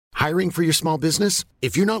Hiring for your small business?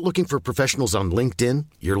 If you're not looking for professionals on LinkedIn,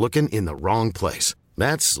 you're looking in the wrong place.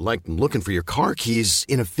 That's like looking for your car keys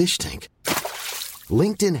in a fish tank.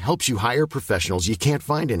 LinkedIn helps you hire professionals you can't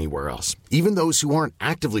find anywhere else, even those who aren't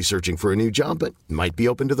actively searching for a new job but might be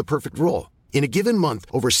open to the perfect role. In a given month,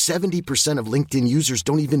 over 70% of LinkedIn users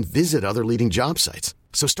don't even visit other leading job sites.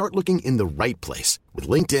 So start looking in the right place. With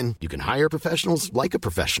LinkedIn, you can hire professionals like a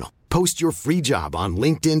professional. Post your free job on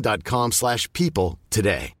linkedin.com/people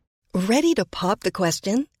today. Ready to pop the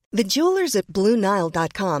question? The jewelers at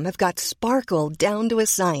BlueNile.com have got sparkle down to a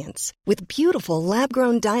science with beautiful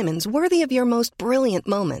lab-grown diamonds worthy of your most brilliant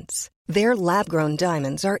moments. Their lab-grown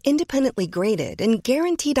diamonds are independently graded and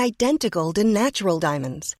guaranteed identical to natural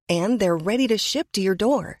diamonds, and they're ready to ship to your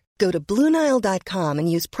door. Go to BlueNile.com and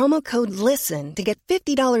use promo code LISTEN to get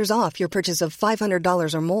 $50 off your purchase of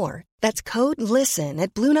 $500 or more. That's code LISTEN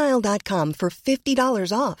at BlueNile.com for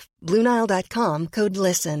 $50 off. BlueNile.com, code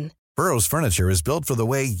LISTEN. Burrow's furniture is built for the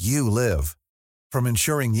way you live. From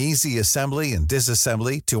ensuring easy assembly and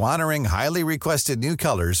disassembly to honoring highly requested new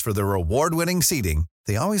colors for their award-winning seating,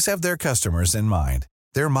 they always have their customers in mind.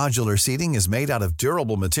 Their modular seating is made out of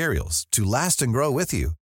durable materials to last and grow with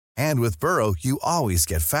you. And with Burrow, you always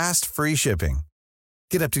get fast, free shipping.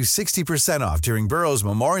 Get up to 60% off during Burrow's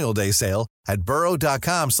Memorial Day sale at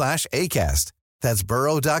burrow.com/ACAST. That's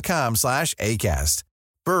burrow.com/ACAST.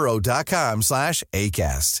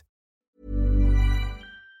 burrow.com/ACAST.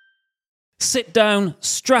 Sit down,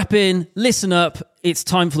 strap in, listen up. It's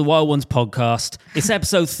time for the Wild Ones podcast. It's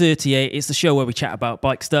episode 38. It's the show where we chat about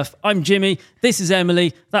bike stuff. I'm Jimmy. This is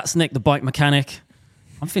Emily. That's Nick, the bike mechanic.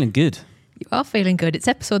 I'm feeling good. You are feeling good. It's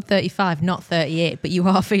episode 35, not 38, but you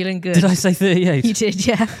are feeling good. Did I say 38? You did,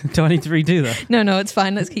 yeah. Do I need to redo that? No, it's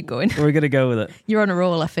fine. Let's keep going. We're going to go with it. You're on a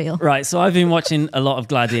roll, I feel. Right, so I've been watching a lot of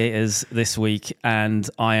Gladiators this week, and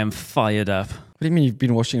I am fired up. What do you mean you've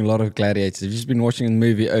been watching a lot of Gladiators? You've just been watching the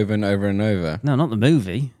movie over and over and over. No, not the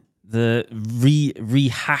movie. The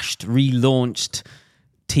rehashed, relaunched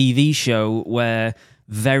TV show where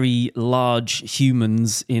very large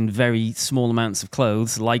humans in very small amounts of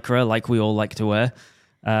clothes, lycra, like we all like to wear,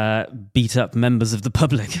 beat up members of the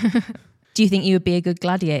public. Do you think you would be a good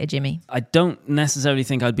gladiator, Jimmy? I don't necessarily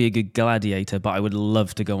think I'd be a good gladiator, but I would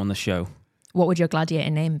love to go on the show. What would your gladiator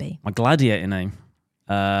name be? My gladiator name?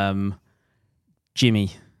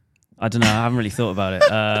 Jimmy. I don't know. I haven't really thought about it.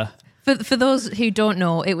 For those who don't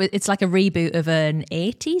know, it's like a reboot of an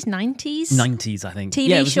 80s, 90s? 90s, I think.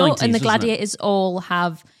 TV show, 90s, and the gladiators all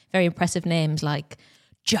have very impressive names like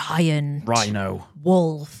Giant, Rhino,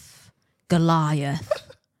 Wolf, Goliath,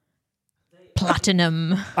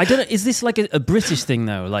 Platinum. I don't know. Is this like a British thing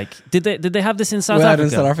though? Like, did they have this in South Africa? In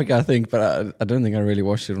South Africa, I think, but I don't think I really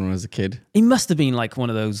watched it when I was a kid. It must have been like one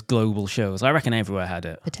of those global shows. I reckon everywhere had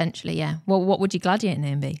it. Potentially, yeah. Well, what would your gladiator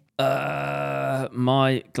name be?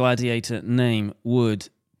 My gladiator name would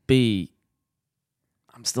be...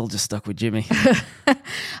 I'm still just stuck with Jimmy.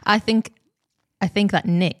 I think that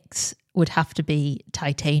Nick's would have to be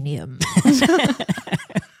Titanium.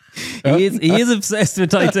 He is obsessed with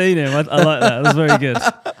titanium. I like that. That's very good.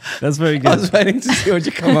 That's very good. I was waiting to see what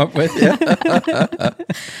you come up with. Yeah.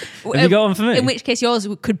 Have you got one for me? In which case yours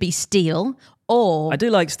could be steel, or I do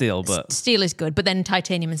like steel, but steel is good. But then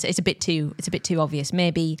titanium it's a bit too obvious.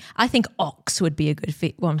 Maybe I think ox would be a good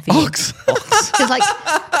one for you. Ox. It's like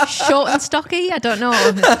short and stocky. I don't know.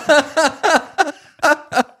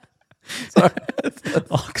 Sorry.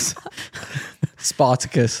 ox.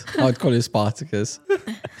 Spartacus. I'd call you Spartacus.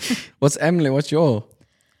 What's Emily? What's your?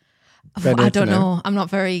 I don't know.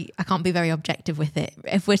 I can't be very objective with it.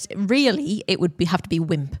 If we're really, it would have to be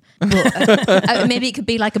wimp. But maybe it could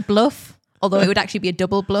be like a bluff, although it would actually be a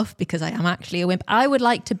double bluff because I am actually a wimp. I would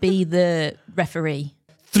like to be the referee.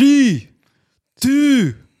 3,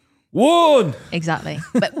 2, 1. Exactly.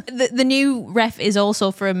 But the new ref is also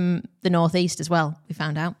from the Northeast as well, we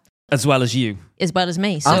found out. As well as you. As well as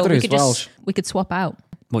me. So Welsh. We could swap out.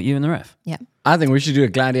 What, you and the ref? Yeah. I think we should do a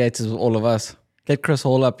Gladiators with all of us. Get Chris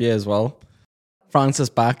Hall up here as well. Francis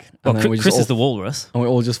back. Well, Chris is the walrus. And we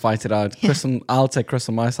all just fight it out. Yeah. I'll take Chris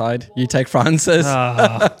on my side. You take Francis.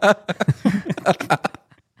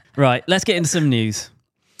 Right, let's get into some news.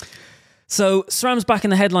 So, SRAM's back in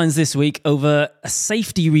the headlines this week over a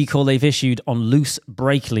safety recall they've issued on loose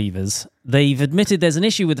brake levers. They've admitted there's an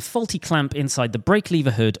issue with a faulty clamp inside the brake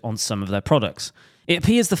lever hood on some of their products. It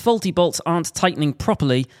appears the faulty bolts aren't tightening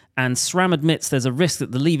properly, and SRAM admits there's a risk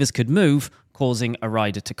that the levers could move, causing a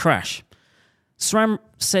rider to crash. SRAM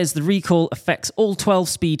says the recall affects all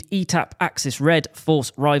 12-speed ETAP, Axis Red,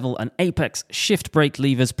 Force, Rival and Apex shift brake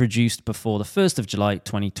levers produced before the 1st of July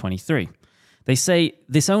 2023. They say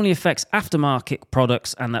this only affects aftermarket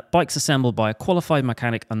products and that bikes assembled by a qualified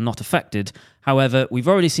mechanic are not affected. However, we've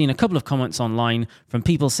already seen a couple of comments online from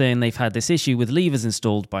people saying they've had this issue with levers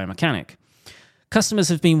installed by a mechanic. Customers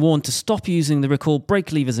have been warned to stop using the recalled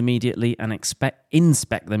brake levers immediately and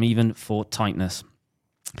inspect them even for tightness.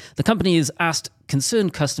 The company has asked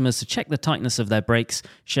concerned customers to check the tightness of their brakes,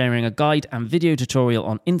 sharing a guide and video tutorial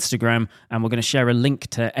on Instagram, and we're going to share a link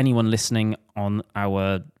to anyone listening on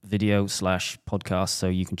our video/podcast so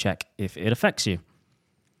you can check if it affects you.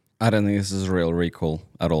 I don't think this is a real recall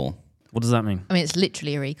at all. What does that mean? I mean, it's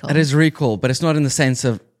literally a recall. It is recall, but it's not in the sense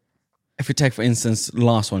of, if we take, for instance, the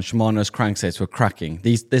last one, Shimano's cranksets were cracking.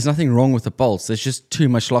 There's nothing wrong with the bolts. There's just too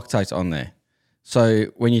much Loctite on there. So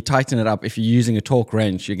when you tighten it up, if you're using a torque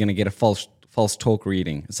wrench, you're going to get a false torque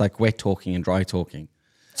reading. It's like wet torquing and dry torquing.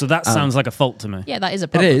 So that sounds like a fault to me. Yeah, that is a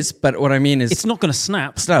problem. It is, but what I mean is... It's not going to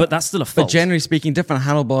snap, but that's still a fault. But generally speaking, different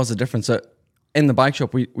handlebars are different. So in the bike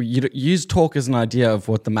shop, we use torque as an idea of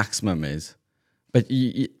what the maximum is. But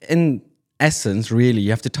in essence, really, you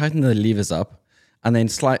have to tighten the levers up and then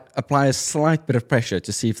apply a slight bit of pressure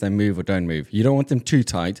to see if they move or don't move. You don't want them too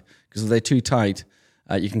tight, because if they're too tight,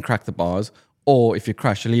 you can crack the bars. Or if you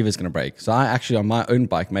crash, your lever is going to break. So I actually, on my own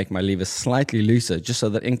bike, make my levers slightly looser, just so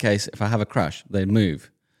that in case, if I have a crash, they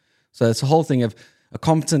move. So it's a whole thing of a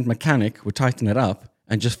competent mechanic would tighten it up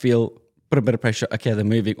and just put a bit of pressure, okay, they're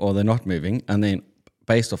moving or they're not moving, and then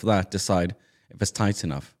based off that, decide if it's tight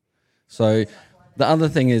enough. So the other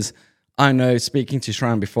thing is, I know, speaking to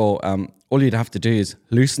SRAM before, all you'd have to do is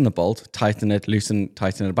loosen the bolt, tighten it,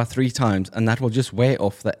 tighten it about 3 times, and that will just wear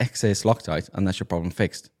off the excess Loctite, and that's your problem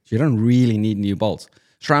fixed. So you don't really need new bolts.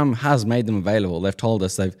 SRAM has made them available. They've told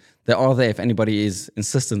us they are there if anybody is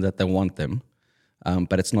insistent that they want them,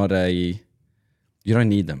 but it's not you don't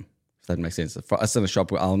need them, if that makes sense. For us in a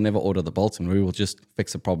shop, I'll never order the bolts, and we will just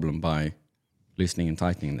fix the problem by loosening and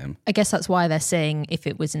tightening them. I guess that's why they're saying if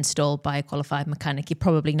it was installed by a qualified mechanic, you're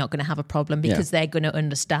probably not going to have a problem, because they're going to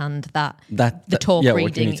understand that the torque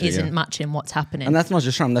reading isn't matching what's happening. And that's not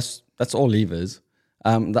just SRAM, that's all levers.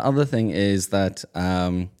 The other thing is that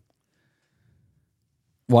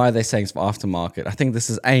why are they saying it's for aftermarket? I think this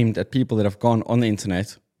is aimed at people that have gone on the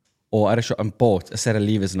internet or at a shop and bought a set of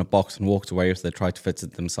levers in a box and walked away if they tried to fit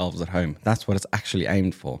it themselves at home. That's what it's actually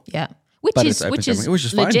aimed for. Yeah. Which is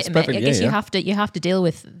legitimate. I guess you have to deal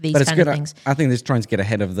with these kind of things. I think they're trying to get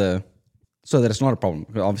ahead of so that it's not a problem.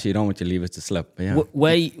 Obviously, you don't want your levers to slip. But yeah.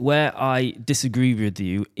 Where I disagree with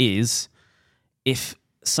you is if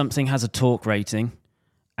something has a torque rating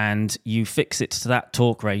and you fix it to that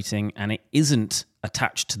torque rating and it isn't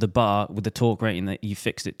attached to the bar with the torque rating that you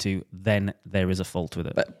fixed it to, then there is a fault with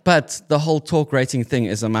it. But the whole torque rating thing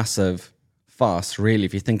is a massive farce, really,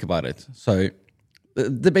 if you think about it. So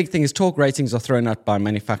the big thing is torque ratings are thrown out by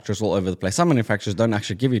manufacturers all over the place. Some manufacturers don't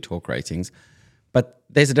actually give you torque ratings, but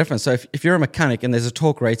there's a difference. So if you're a mechanic and there's a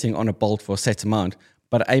torque rating on a bolt for a set amount,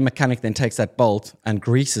 but a mechanic then takes that bolt and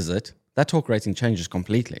greases it, that torque rating changes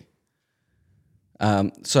completely.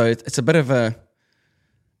 So it's a bit of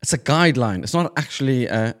it's a guideline. It's not actually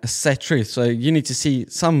a set truth. So you need to see,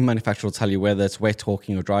 some manufacturer will tell you whether it's wet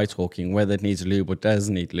torquing or dry torquing, whether it needs lube or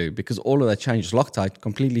doesn't need lube, because all of that changes. Loctite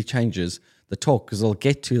completely changes the torque, because it'll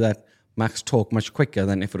get to that max torque much quicker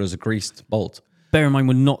than if it was a greased bolt. Bear in mind,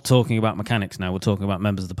 we're not talking about mechanics now. We're talking about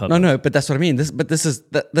members of the public. No, but that's what I mean. This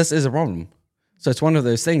is a problem. So it's one of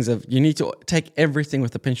those things of you need to take everything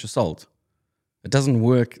with a pinch of salt. It doesn't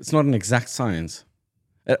work. It's not an exact science.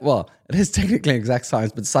 It is technically exact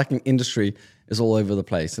science, but the cycling industry is all over the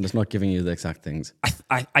place, and it's not giving you the exact things.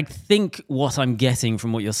 I think what I'm getting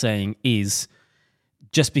from what you're saying is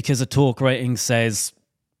just because a torque rating says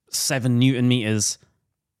 7 Newton meters,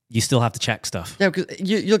 you still have to check stuff. Yeah, because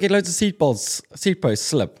you'll get loads of seat posts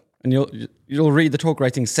slip, and you'll read the torque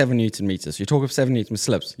rating 7 Newton meters. You talk of 7 Newton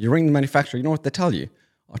slips. You ring the manufacturer, you know what they tell you?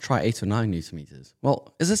 I'll try 8 or 9 Newton meters.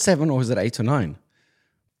 Well, is it 7 or is it 8 or 9?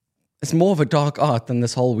 It's more of a dark art than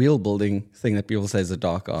this whole wheel building thing that people say is a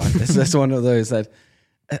dark art. It's just one of those that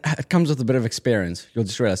it comes with a bit of experience. You'll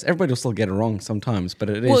just realize everybody will still get it wrong sometimes, but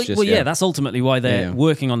it is just... Well, yeah, that's ultimately why they're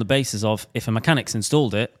working on the basis of if a mechanic's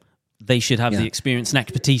installed it, they should have the experience and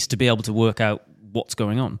expertise to be able to work out what's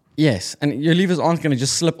going on. Yes, and your levers aren't going to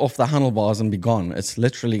just slip off the handlebars and be gone. It's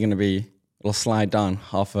literally going to be, it'll slide down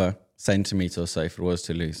half a centimetre or so if it was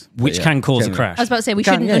to lose. Which can cause a crash. I was about to say, we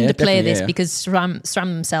shouldn't underplay this because SRAM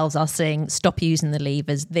themselves are saying stop using the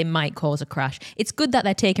levers. They might cause a crash. It's good that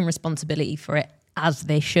they're taking responsibility for it, as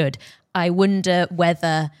they should. I wonder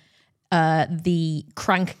whether the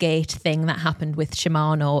crankgate thing that happened with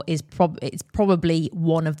Shimano is it's probably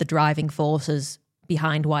one of the driving forces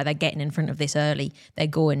behind why they're getting in front of this early. They're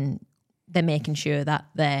going, they're making sure that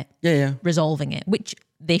they're Yeah. resolving it, which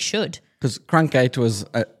they should. Because Crankgate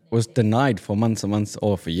was denied for months and months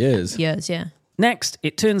or for years. Years, yeah. Next,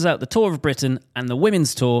 it turns out the Tour of Britain and the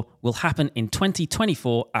Women's Tour will happen in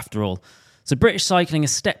 2024 after all. So British Cycling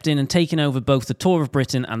has stepped in and taken over both the Tour of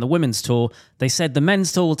Britain and the Women's Tour. They said the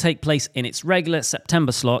Men's Tour will take place in its regular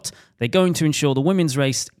September slot. They're going to ensure the women's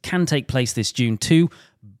race can take place this June too,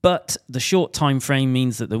 but the short time frame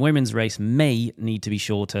means that the women's race may need to be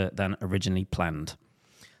shorter than originally planned.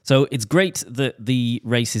 So it's great that the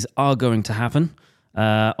races are going to happen.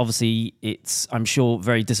 Obviously, it's, I'm sure,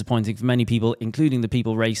 very disappointing for many people, including the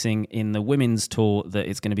people racing in the Women's Tour, that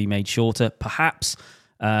it's going to be made shorter, perhaps.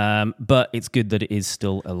 But it's good that it is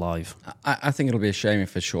still alive. I think it'll be a shame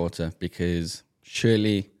if it's shorter, because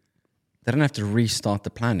surely they don't have to restart the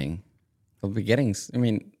planning. They'll be getting, I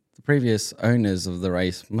mean, the previous owners of the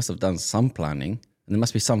race must have done some planning, and there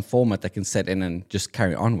must be some format they can set in and just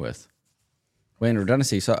carry on with. We're in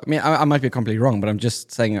redundancy. So, I mean, I might be completely wrong, but I'm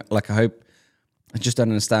just saying, like, I just don't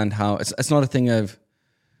understand how, it's not a thing of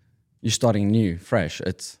you're starting new, fresh.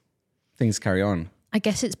 It's things carry on. I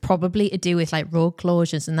guess it's probably to do with like road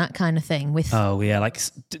closures and that kind of thing.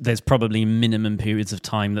 There's probably minimum periods of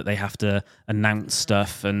time that they have to announce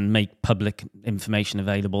stuff and make public information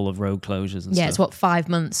available of road closures and stuff. It's 5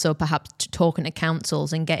 months, so perhaps talking to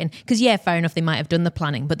councils and getting, because fair enough, they might have done the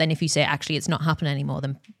planning, but then if you say actually it's not happening anymore,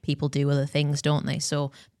 then people do other things, don't they?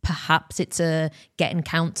 So perhaps it's getting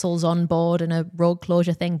councils on board and a road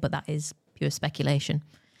closure thing, but that is pure speculation.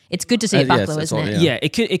 It's good to see it back though, isn't it? Yeah,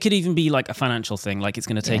 it could even be like a financial thing. Like it's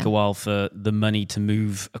going to take a while for the money to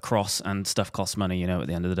move across, and stuff costs money, at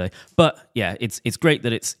the end of the day. But yeah, it's great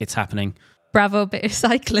that it's happening. Bravo, bit of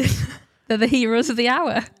cycling. They're the heroes of the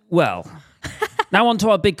hour. Well, now on to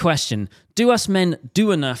our big question. Do us men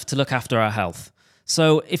do enough to look after our health?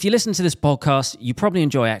 So if you listen to this podcast, you probably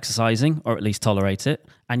enjoy exercising, or at least tolerate it,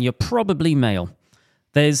 and you're probably male.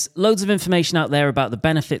 There's loads of information out there about the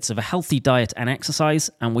benefits of a healthy diet and exercise,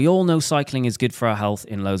 and we all know cycling is good for our health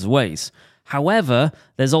in loads of ways. However,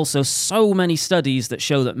 there's also so many studies that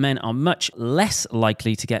show that men are much less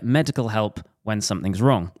likely to get medical help when something's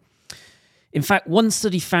wrong. In fact, one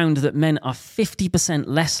study found that men are 50%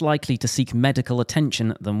 less likely to seek medical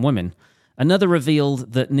attention than women. Another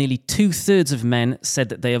revealed that nearly 2/3 of men said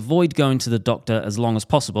that they avoid going to the doctor as long as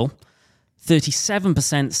possible.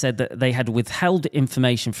 37% said that they had withheld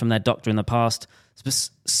information from their doctor in the past,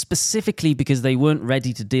 specifically because they weren't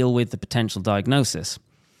ready to deal with the potential diagnosis.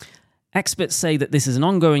 Experts say that this is an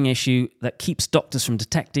ongoing issue that keeps doctors from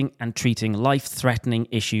detecting and treating life-threatening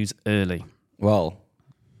issues early. Well,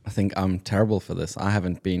 I think I'm terrible for this. I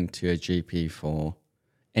haven't been to a GP for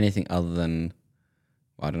anything other than,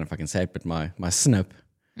 I don't know if I can say it, but my snip.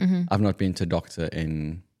 Mm-hmm. I've not been to a doctor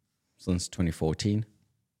since 2014.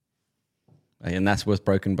 And that's with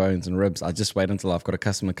broken bones and ribs. I just wait until I've got a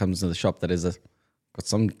customer comes to the shop that got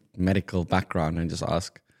some medical background and just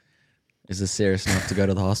ask, is this serious enough to go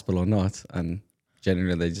to the hospital or not? And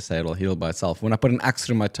generally they just say it'll heal by itself. When I put an axe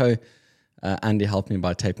through my toe, Andy helped me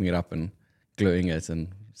by taping it up and gluing it and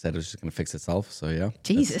said it was just going to fix itself. So yeah.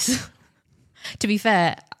 Jesus. To be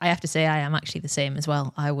fair, I have to say I am actually the same as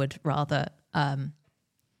well. I would rather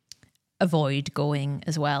avoid going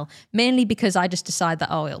as well, mainly because I just decide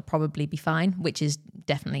that, it'll probably be fine, which is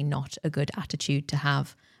definitely not a good attitude to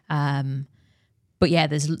have. But yeah,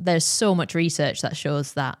 there's so much research that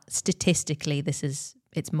shows that statistically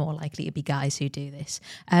it's more likely to be guys who do this.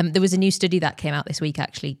 There was a new study that came out this week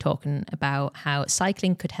actually talking about how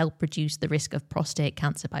cycling could help reduce the risk of prostate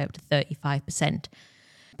cancer by up to 35%.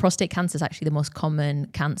 Prostate cancer is actually the most common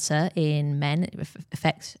cancer in men. It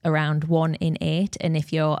affects around 1 in 8. And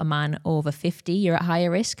if you're a man over 50, you're at higher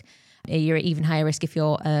risk. You're at even higher risk if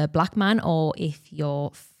you're a black man or if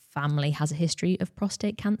your family has a history of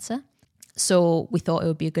prostate cancer. So we thought it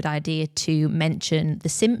would be a good idea to mention the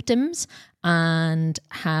symptoms and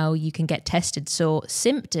how you can get tested. So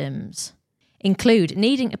symptoms include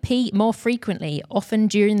needing to pee more frequently, often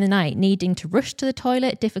during the night, needing to rush to the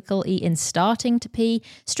toilet, difficulty in starting to pee,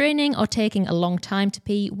 straining or taking a long time to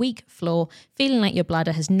pee, weak flow, feeling like your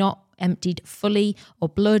bladder has not emptied fully, or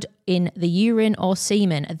blood in the urine or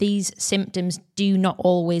semen. These symptoms do not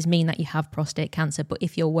always mean that you have prostate cancer, but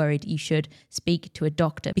if you're worried, you should speak to a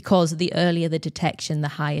doctor, because the earlier the detection, the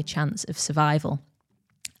higher chance of survival.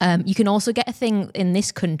 You can also get a thing in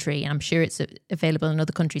this country, and I'm sure it's available in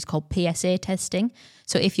other countries, called PSA testing.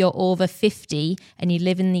 So if you're over 50 and you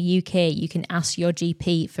live in the UK, you can ask your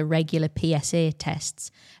GP for regular PSA tests.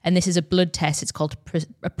 And this is a blood test. It's called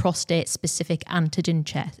a prostate-specific antigen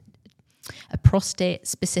test. A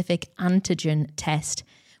prostate-specific antigen test,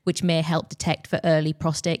 which may help detect for early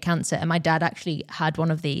prostate cancer. And my dad actually had one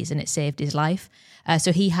of these and it saved his life.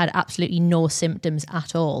 So he had absolutely no symptoms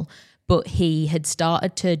at all, but he had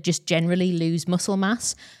started to just generally lose muscle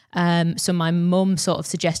mass. So my mum sort of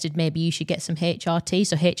suggested maybe you should get some HRT.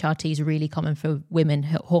 So HRT is really common for women,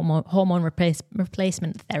 hormone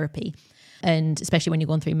replacement therapy. And especially when you're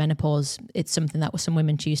going through menopause, it's something that some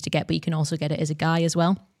women choose to get, but you can also get it as a guy as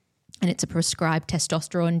well. And it's a prescribed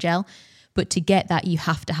testosterone gel. But to get that, you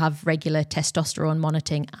have to have regular testosterone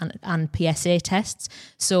monitoring and PSA tests.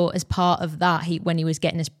 So as part of that, when he was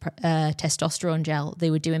getting his testosterone gel, they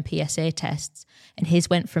were doing PSA tests. And his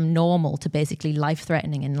went from normal to basically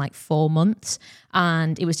life-threatening in like 4 months.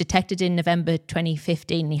 And it was detected in November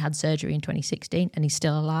 2015. And he had surgery in 2016 and he's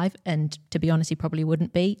still alive. And to be honest, he probably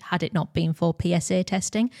wouldn't be had it not been for PSA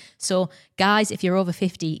testing. So guys, if you're over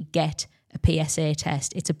 50, get a PSA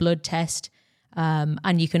test. It's a blood test.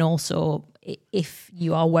 And you can also, if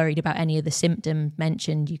you are worried about any of the symptoms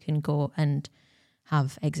mentioned, you can go and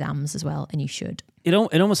have exams as well, and you should. It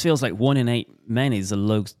almost feels like 1 in 8 men is a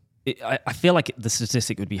low. I feel like the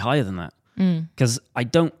statistic would be higher than that because I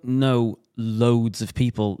don't know loads of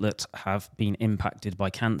people that have been impacted by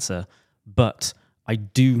cancer, but I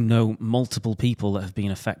do know multiple people that have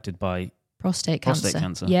been affected by prostate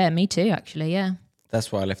cancer. Yeah, me too, actually, yeah. That's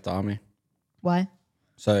why I left the army. Why?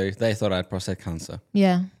 So they thought I had prostate cancer.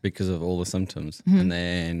 Yeah. Because of all the symptoms. Mm-hmm. And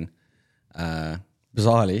then,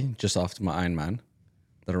 bizarrely, just after my Ironman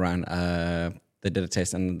that I ran, they did a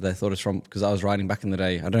test and they thought it's from, because I was riding back in the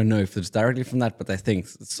day. I don't know if it's directly from that, but they think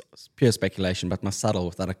it's pure speculation. But my saddle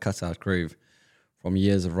with that cut out groove from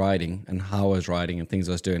years of riding and how I was riding and things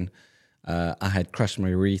I was doing, I had crushed my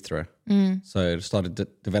urethra. So it started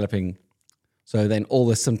developing. So then all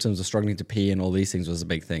the symptoms of struggling to pee and all these things was a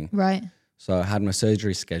big thing. Right. So I had my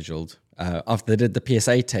surgery scheduled. After they did the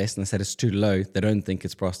PSA test and they said it's too low, they don't think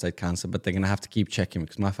it's prostate cancer, but they're going to have to keep checking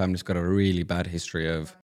because my family's got a really bad history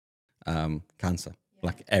of cancer.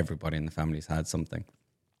 Like everybody in the family's had something.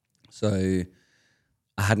 So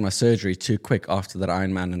I had my surgery too quick after that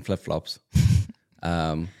Ironman and flip-flops.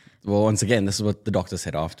 Well, once again, this is what the doctor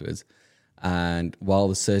said afterwards. And while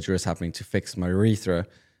the surgery was happening to fix my urethra,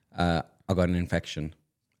 I got an infection.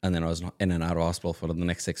 And then I was in and out of hospital for the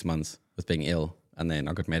next 6 months with being ill. And then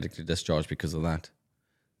I got medically discharged because of that.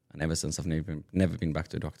 And ever since, I've never been back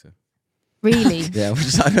to a doctor. Really? Yeah,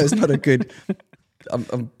 which I know is not a good...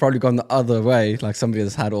 I'm probably gone the other way, like somebody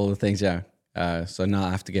that's had all the things, yeah. So now I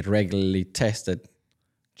have to get regularly tested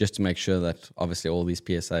just to make sure that obviously all these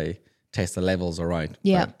PSA test the levels are right.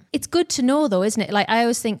 Yeah. But it's good to know though, isn't it? Like I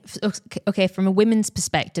always think, okay, from a women's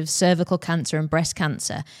perspective, cervical cancer and breast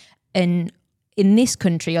cancer, and in this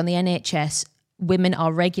country on the NHS, women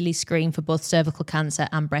are regularly screened for both cervical cancer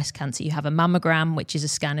and breast cancer. You have a mammogram, which is a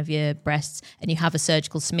scan of your breasts, and you have a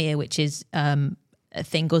surgical smear, which is a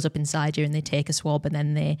thing goes up inside you and they take a swab and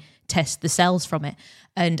then they test the cells from it.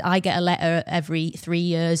 And I get a letter every 3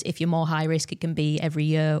 years. If you're more high risk, it can be every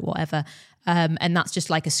year, whatever. And that's just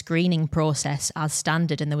like a screening process as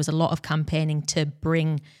standard. And there was a lot of campaigning to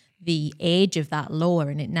bring the age of that lower,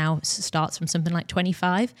 and it now starts from something like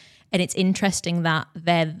 25. And it's interesting that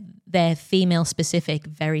they're female specific,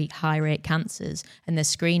 very high rate cancers, and they're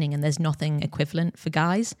screening, and there's nothing equivalent for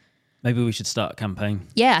guys. Maybe we should start a campaign.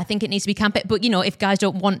 Yeah, I think it needs to be campaigned. But, you know, if guys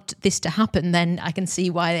don't want this to happen, then I can see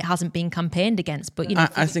why it hasn't been campaigned against. But, you know,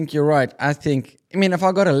 I think you're right. If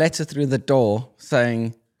I got a letter through the door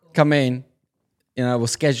saying, come in, you know, we'll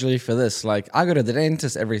schedule you for this. Like, I go to the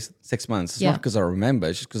dentist every 6 months. It's not because I remember.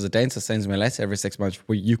 It's just because the dentist sends me a letter every 6 months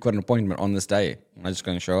where you've got an appointment on this day. I'm just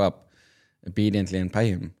going to show up obediently and pay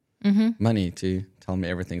him money to tell me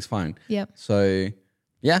everything's fine. Yeah. So,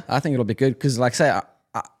 yeah, I think it'll be good because, like, say,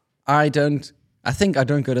 I think I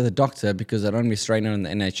don't go to the doctor because I don't restrain on the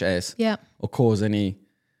NHS or cause any,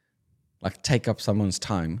 like, take up someone's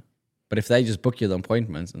time. But if they just book you the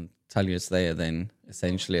appointments and tell you it's there, then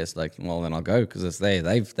essentially it's like, well, then I'll go because it's there.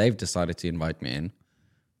 They've decided to invite me in.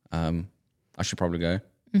 I should probably go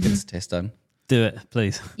get this test done. Do it,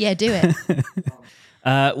 please. Yeah, do it.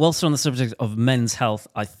 Whilst we're on the subject of men's health,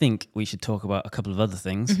 I think we should talk about a couple of other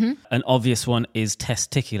things. An obvious one is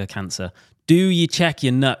testicular cancer. Do you check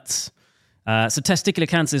your nuts? So testicular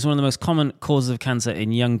cancer is one of the most common causes of cancer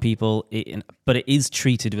in young people, but it is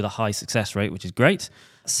treated with a high success rate, which is great.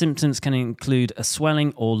 Symptoms can include a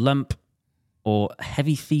swelling or lump or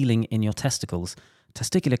heavy feeling in your testicles.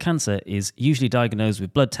 Testicular cancer is usually diagnosed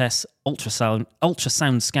with blood tests,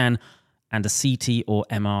 ultrasound scan, and a CT or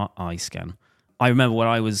MRI scan. I remember when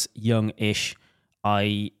I was young-ish,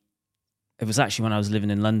 it was actually when I was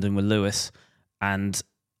living in London with Lewis, and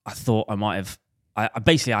I thought I might have...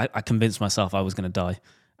 I convinced myself I was going to die.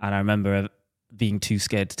 And I remember being too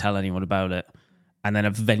scared to tell anyone about it. And then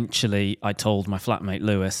eventually I told my flatmate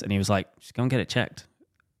Lewis, and he was like, just go and get it checked.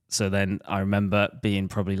 So then I remember being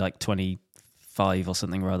probably like 25 or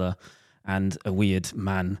something or other, and a weird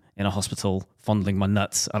man in a hospital fondling my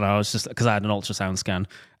nuts. And I was just, because I had an ultrasound scan,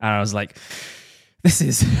 and I was like, this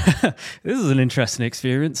is an interesting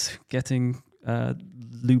experience, getting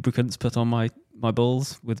lubricants put on my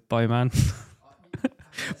balls by a man.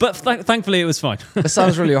 But thankfully it was fine. It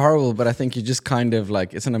sounds really horrible, but I think you just kind of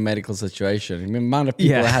like, it's in a medical situation. I mean, the amount of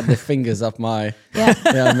people that had their fingers up my, you know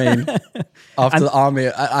what I mean? After the army,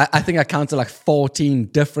 I think I counted like 14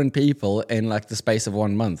 different people in like the space of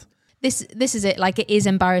 1 month. This is it. Like, it is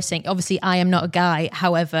embarrassing. Obviously, I am not a guy.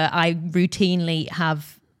 However, I routinely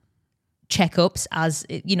have checkups as,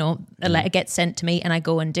 you know, a letter gets sent to me and I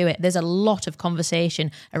go and do it. There's a lot of conversation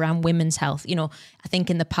around women's health. You know, I think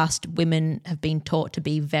in the past, women have been taught to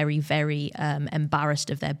be very, very embarrassed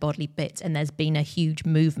of their bodily bits. And there's been a huge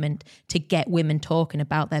movement to get women talking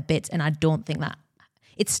about their bits. And I don't think that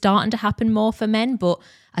it's starting to happen more for men, but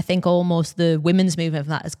I think almost the women's movement of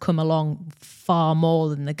that has come along far more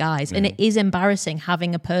than the guys. And it is embarrassing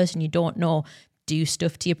having a person you don't know do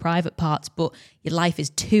stuff to your private parts, but your life is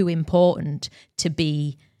too important to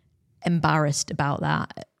be embarrassed about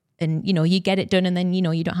that. And, you know, you get it done and then, you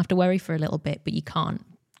know, you don't have to worry for a little bit, but you can't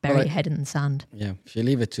bury your head in the sand. Yeah, if you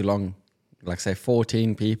leave it too long, like say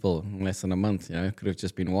 14 people in less than a month, you know, it could have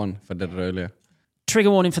just been one if I did it earlier. Trigger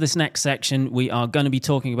warning for this next section. We are going to be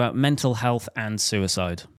talking about mental health and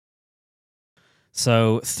suicide.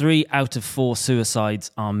 So 3 out of 4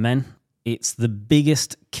 suicides are men. It's the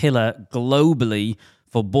biggest killer globally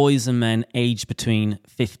for boys and men aged between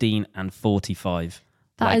 15 and 45.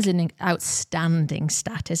 That is an outstanding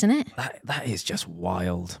stat, isn't it? That is just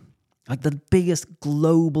wild. Like the biggest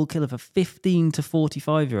global killer for 15 to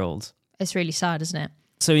 45-year-olds. It's really sad, isn't it?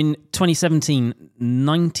 So in 2017,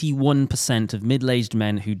 91% of middle-aged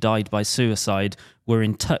men who died by suicide were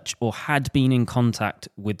in touch or had been in contact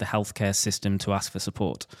with the healthcare system to ask for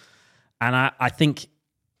support. And I think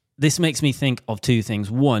this makes me think of 2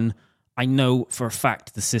 things. One, I know for a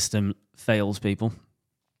fact the system fails people.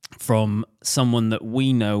 From someone that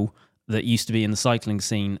we know that used to be in the cycling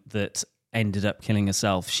scene that ended up killing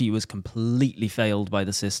herself. She was completely failed by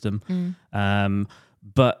the system.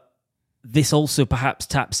 But this also perhaps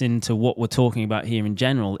taps into what we're talking about here in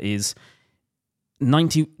general is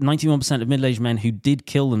 91% of middle-aged men who did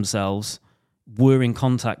kill themselves were in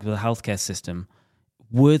contact with the healthcare system.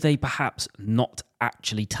 Were they perhaps not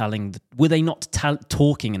actually were they not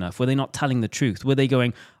talking enough? Were they not telling the truth? Were they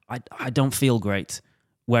going, I don't feel great?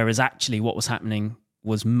 Whereas actually what was happening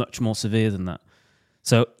was much more severe than that.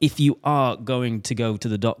 So if you are going to go to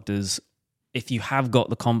the doctors, if you have got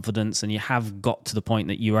the confidence and you have got to the point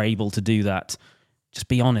that you are able to do that, just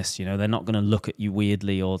be honest. You know, they're not going to look at you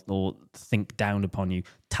weirdly or think down upon you.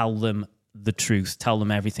 Tell them the truth. Tell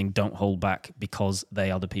them everything. Don't hold back, because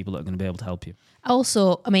they are the people that are going to be able to help you.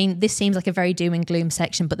 Also, I mean, this seems like a very doom and gloom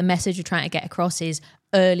section, but the message we're trying to get across is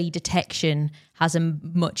early detection has a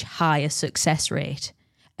much higher success rate.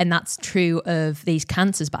 And that's true of these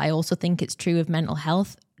cancers, but I also think it's true of mental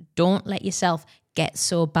health. Don't let yourself get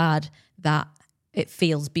so bad that it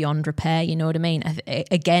feels beyond repair. You know what I mean?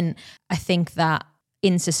 Again, I think that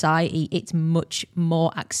in society, it's much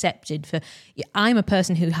more accepted for... I'm a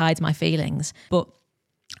person who hides my feelings, but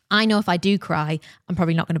I know if I do cry, I'm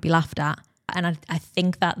probably not going to be laughed at. And I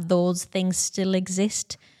think that those things still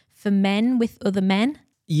exist for men with other men.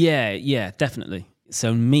 Yeah, definitely.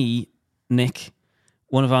 So me, Nick,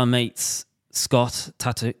 one of our mates, Scott,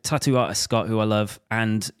 tattoo artist Scott, who I love,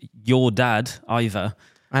 and your dad, Ivor.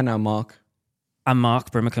 I know Mark. And Mark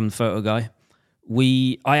Brimacombe, the photo guy.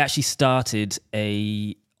 I actually started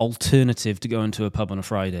a alternative to going to a pub on a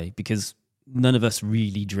Friday, because none of us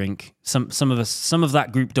really drink. Some of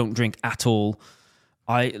that group don't drink at all.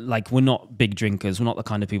 We're not big drinkers. We're not the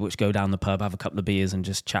kind of people which go down the pub, have a couple of beers and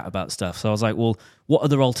just chat about stuff. So I was like, well, what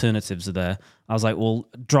other alternatives are there? I was like, well,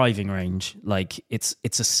 driving range. Like it's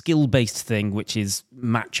a skill-based thing, which is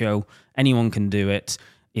macho. Anyone can do it.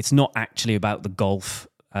 It's not actually about the golf.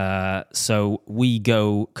 So we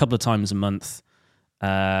go a couple of times a month.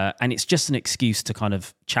 And it's just an excuse to kind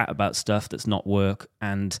of chat about stuff that's not work.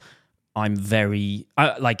 And I'm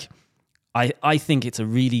I think it's a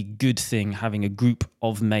really good thing having a group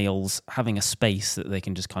of males having a space that they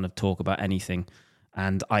can just kind of talk about anything.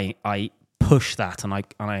 And I push that and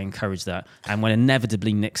I encourage that. And when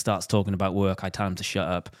inevitably Nick starts talking about work, I tell him to shut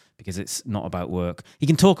up, because it's not about work. He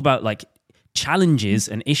can talk about like challenges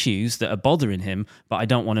and issues that are bothering him, but I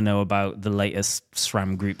don't want to know about the latest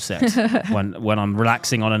SRAM group set when I'm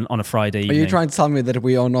relaxing on a Friday evening. Are you trying to tell me that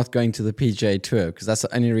we are not going to the PGA Tour? Because that's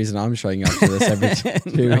the only reason I'm showing up to this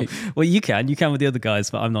every 2 weeks. Well, you can with the other guys,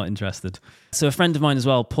 but I'm not interested. So a friend of mine as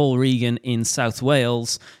well, Paul Regan in South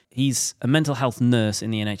Wales, he's a mental health nurse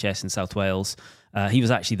in the NHS in South Wales. He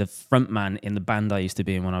was actually the front man in the band I used to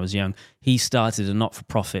be in when I was young. He started a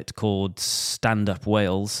not-for-profit called Stand Up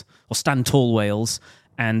Wales, or Stand Tall Wales,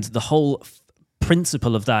 and the whole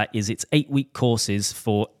principle of that is it's 8-week courses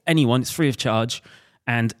for anyone. It's free of charge,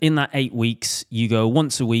 and in that 8 weeks, you go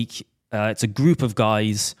once a week. It's a group of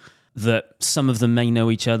guys that some of them may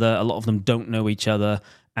know each other, a lot of them don't know each other,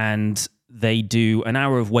 and they do an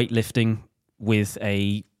hour of weightlifting with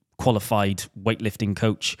a qualified weightlifting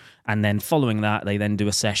coach, and then following that they then do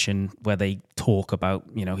a session where they talk about,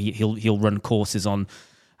 he'll run courses on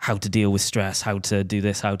how to deal with stress, how to do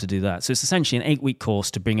this, how to do that. So it's essentially an 8-week course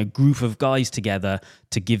to bring a group of guys together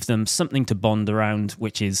to give them something to bond around,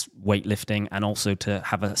 which is weightlifting, and also to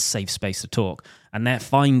have a safe space to talk. And they're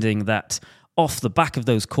finding that off the back of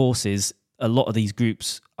those courses, a lot of these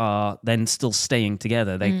groups are then still staying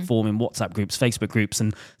together. They form in WhatsApp groups, Facebook groups,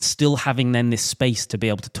 and still having then this space to be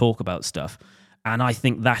able to talk about stuff. And I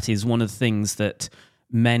think that is one of the things that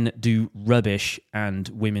men do rubbish and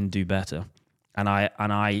women do better. And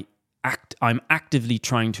I'm actively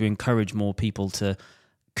trying to encourage more people to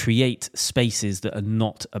create spaces that are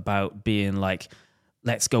not about being like,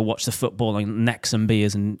 let's go watch the football and neck some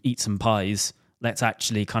beers and eat some pies. Let's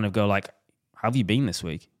actually kind of go like, how have you been this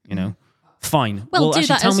week? Fine. Well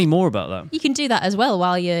actually, tell me more about that. You can do that as well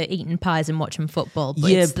while you're eating pies and watching football.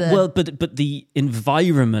 But but the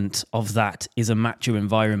environment of that is a macho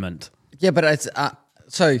environment. Yeah, but it's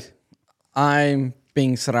so I'm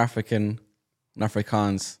being South African and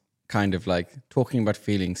Afrikaans, kind of like talking about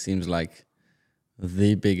feelings seems like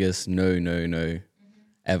the biggest no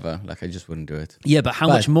ever. Like I just wouldn't do it. Yeah, but how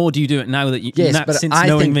much more do you do it now that since I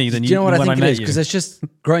knowing think, me than do you know what I when think I met it is? you? Because it's just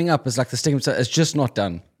growing up is like the stigma. It's just not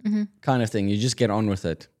done, kind of thing. You just get on with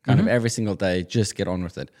it, kind of every single day. Just get on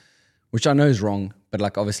with it, which I know is wrong, but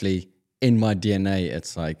like obviously in my DNA,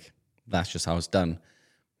 it's like that's just how it's done.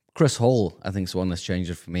 Chris Hall, I think, is the one that's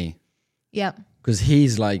changed it for me. Yeah, because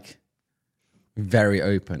he's like very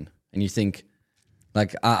open, and you think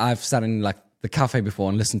like I've sat in like the cafe before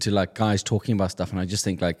and listened to like guys talking about stuff, and I just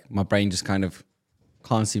think like my brain just kind of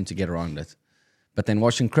can't seem to get around it. But then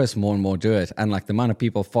watching Chris more and more do it, and like the amount of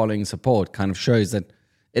people following support kind of shows that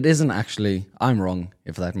it isn't actually I'm wrong,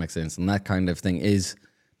 if that makes sense. And that kind of thing is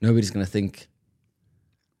nobody's going to think.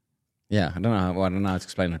 Yeah, I don't know how to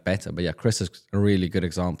explain it better, but yeah, Chris is a really good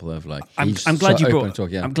example of like. I'm glad you brought.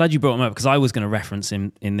 I'm glad you brought him up because I was going to reference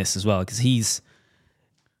him in this as well because he's.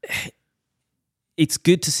 It's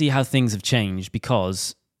good to see how things have changed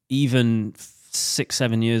because even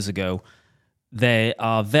 6-7 years ago, there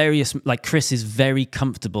are various, like Chris is very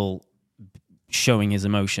comfortable showing his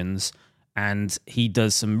emotions and he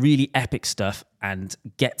does some really epic stuff and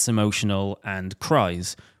gets emotional and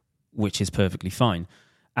cries, which is perfectly fine.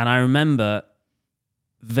 And I remember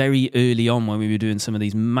very early on when we were doing some of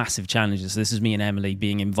these massive challenges, this is me and Emily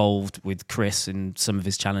being involved with Chris in some of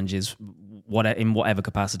his challenges, in whatever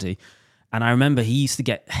capacity. And I remember he used to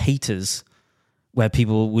get haters where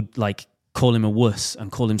people would like call him a wuss and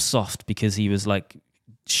call him soft because he was like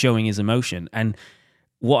showing his emotion. And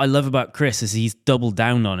what I love about Chris is he's doubled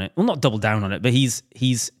down on it. Well, not doubled down on it, but he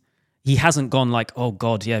hasn't gone like, oh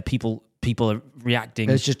God, yeah, people are reacting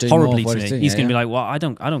horribly to me. He's going to be like, well, I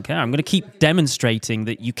don't care. I'm going to keep demonstrating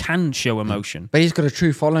that you can show emotion. But he's got a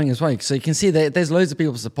true following as well. So you can see that there's loads of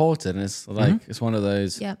people support it, and it's like it's one of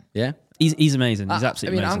those. Yeah. He's amazing. He's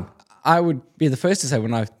absolutely amazing. I would be the first to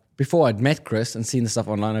say before I'd met Chris and seen the stuff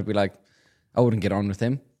online, I'd be like, I wouldn't get on with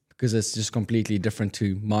him because it's just completely different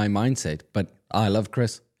to my mindset. But I love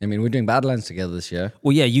Chris. I mean, we're doing Badlands together this year.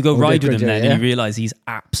 Well, yeah, you go ride with him there and you realise he's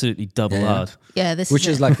absolutely double hard. Yeah, which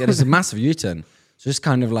is like, it is a massive U-turn. So just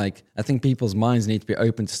kind of like, I think people's minds need to be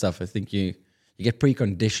open to stuff. I think you get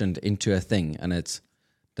preconditioned into a thing and it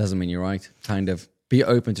doesn't mean you're right. Kind of be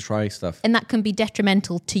open to try stuff. And that can be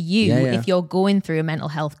detrimental to you if you're going through a mental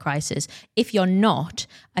health crisis. If you're not,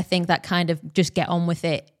 I think that kind of just get on with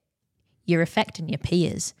it. You're affecting your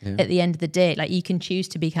peers at the end of the day. Like you can choose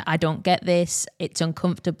to be, I don't get this, it's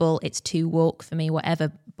uncomfortable, it's too woke for me,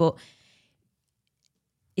 whatever. But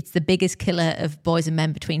it's the biggest killer of boys and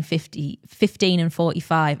men between 15 and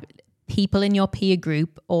 45. People in your peer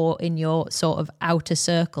group or in your sort of outer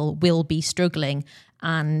circle will be struggling,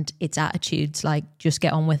 and it's attitudes like just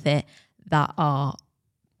get on with it that are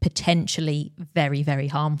potentially very, very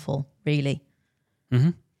harmful, really. Mm-hmm.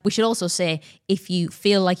 We should also say, if you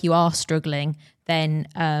feel like you are struggling, then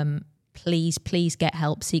please get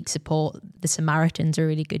help, seek support. The Samaritans are a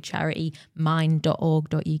really good charity,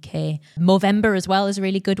 mind.org.uk. Movember as well is a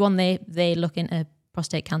really good one. They look into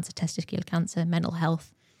prostate cancer, testicular cancer, mental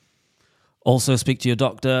health. Also speak to your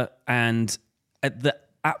doctor, and at the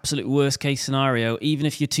absolute worst case scenario, even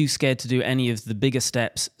if you're too scared to do any of the bigger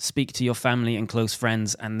steps, speak to your family and close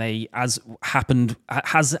friends, and they, as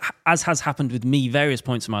has happened with me various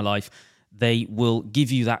points in my life, they will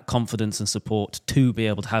give you that confidence and support to be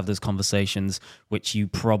able to have those conversations, which you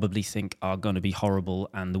probably think are going to be horrible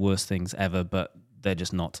and the worst things ever, but they're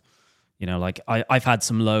just not. You know, like I've had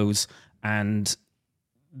some lows, and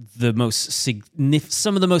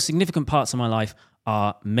some of the most significant parts of my life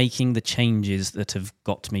are making the changes that have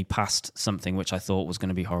got me past something which I thought was going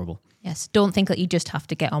to be horrible. Yes, don't think that you just have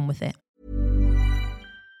to get on with it.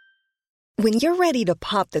 When you're ready to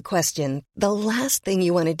pop the question, the last thing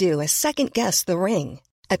you want to do is second-guess the ring.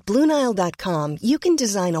 At BlueNile.com, you can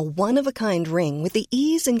design a one-of-a-kind ring with the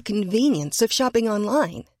ease and convenience of shopping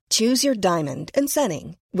online. Choose your diamond and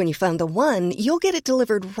setting. When you find the one, you'll get it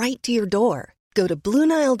delivered right to your door. Go to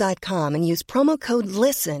BlueNile.com and use promo code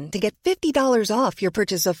LISTEN to get $50 off your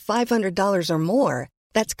purchase of $500 or more.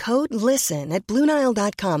 That's code LISTEN at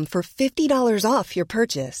BlueNile.com for $50 off your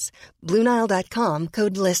purchase. BlueNile.com,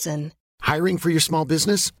 code LISTEN. Hiring for your small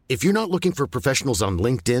business? If you're not looking for professionals on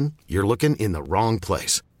LinkedIn, you're looking in the wrong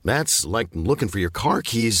place. That's like looking for your car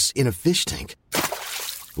keys in a fish tank.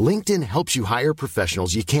 LinkedIn helps you hire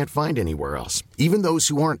professionals you can't find anywhere else, even those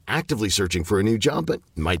who aren't actively searching for a new job but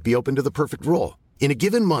might be open to the perfect role. In a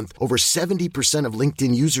given month, over 70% of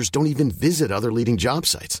LinkedIn users don't even visit other leading job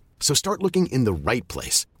sites. So start looking in the right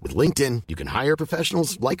place. With LinkedIn, you can hire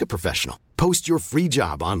professionals like a professional. Post your free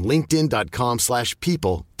job on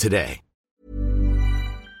linkedin.com/people today.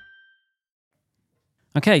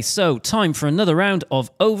 Okay, so time for another round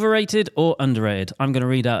of overrated or underrated. I'm going to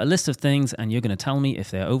read out a list of things and you're going to tell me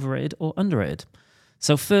if they're overrated or underrated.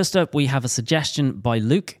 So first up, we have a suggestion by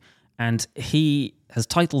Luke, and he has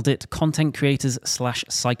titled it Content Creators /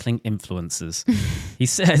 Cycling Influencers. He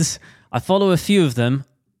says, I follow a few of them,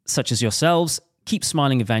 such as yourselves, Keep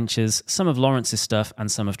Smiling Adventures, some of Lawrence's stuff,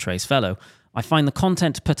 and some of Trey's Fellow. I find the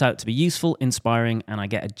content put out to be useful, inspiring, and I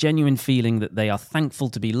get a genuine feeling that they are thankful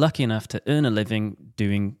to be lucky enough to earn a living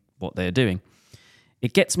doing what they're doing.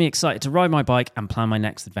 It gets me excited to ride my bike and plan my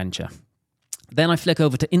next adventure. Then I flick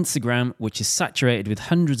over to Instagram, which is saturated with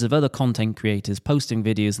hundreds of other content creators posting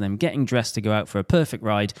videos of them getting dressed to go out for a perfect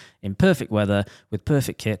ride in perfect weather with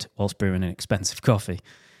perfect kit whilst brewing an expensive coffee.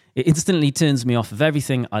 It instantly turns me off of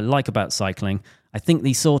everything I like about cycling. I think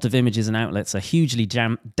these sort of images and outlets are hugely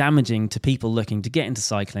damaging to people looking to get into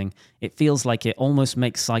cycling. It feels like it almost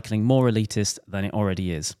makes cycling more elitist than it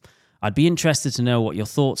already is. I'd be interested to know what your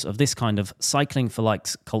thoughts of this kind of cycling for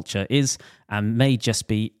likes culture is, and may just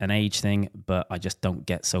be an age thing, but I just don't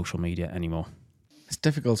get social media anymore. It's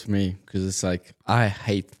difficult for me because it's like, I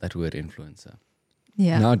hate that word influencer.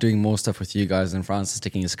 Yeah. Now doing more stuff with you guys, and Francis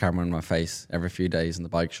sticking his camera in my face every few days in the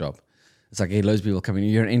bike shop. It's like, hey, loads of people coming,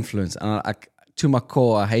 you're an influencer. And I, to my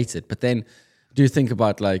core, I hate it. But then do you think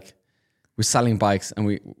about, like, we're selling bikes and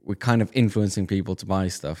we're kind of influencing people to buy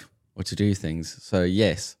stuff or to do things. So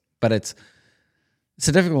yes, but it's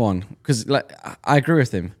a difficult one because, like, I agree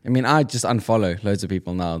with him. I mean, I just unfollow loads of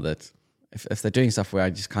people now that if they're doing stuff where I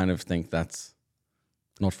just kind of think that's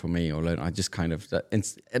not for me, or I just kind of,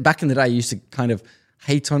 back in the day I used to kind of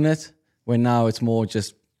hate on it, where now it's more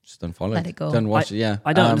just unfollow. Let it go. Don't watch it, yeah.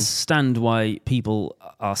 I don't understand why people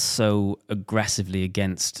are so aggressively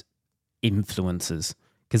against influencers,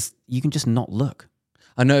 because you can just not look.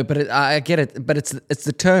 I know, but I get it. But it's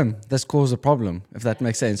the term that's caused a problem, if that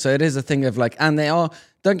makes sense. So it is a thing of like, and they are,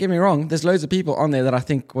 don't get me wrong, there's loads of people on there that I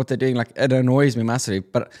think what they're doing, like, it annoys me massively,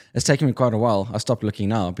 but it's taken me quite a while. I stopped looking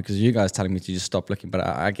now because you guys telling me to just stop looking, but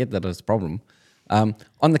I get that it's a problem. On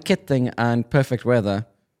the kit thing and perfect weather,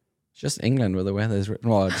 it's just England where the weather is,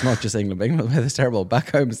 well, it's not just England, but England, the weather's terrible.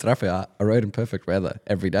 Back home in Strathfield, I rode in perfect weather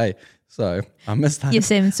every day. So I miss that. You're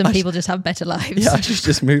saying some people just have better lives. Yeah, I should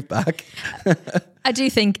just move back. I do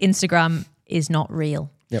think Instagram is not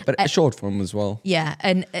real. Yeah, but short form as well. Yeah,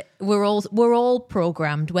 and we're all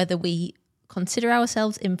programmed, whether we consider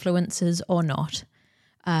ourselves influencers or not.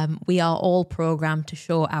 We are all programmed to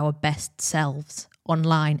show our best selves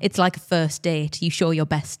online. It's like a first date. You show your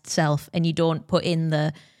best self and you don't put in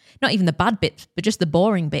not even the bad bits, but just the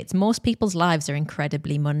boring bits. Most people's lives are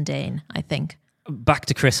incredibly mundane, I think. Back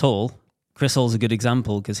to Chris Hall. Chris Hall's a good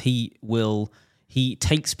example because he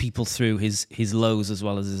takes people through his lows as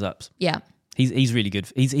well as his ups. Yeah. He's really good.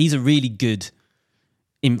 He's a really good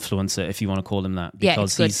influencer, if you want to call him that,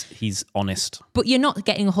 because he's honest. But you're not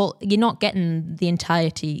getting the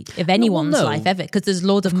entirety of anyone's life ever, because there's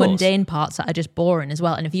loads of mundane parts that are just boring as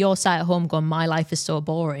well. And if you're sat at home going, my life is so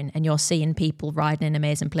boring, and you're seeing people riding in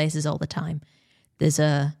amazing places all the time, there's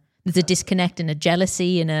a disconnect and a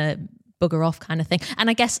jealousy and a bugger off kind of thing.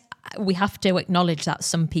 And I guess we have to acknowledge that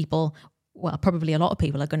some people, well, probably a lot of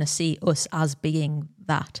people, are going to see us as being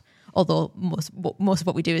that. Although most of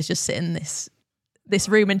what we do is just sit in this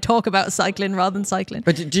room and talk about cycling rather than cycling.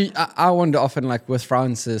 But I wonder often, like with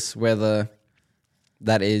Francis, whether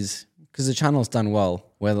that is, because the channel's done well,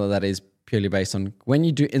 whether that is purely based on when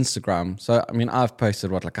you do Instagram. So, I mean, I've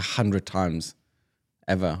posted like 100 times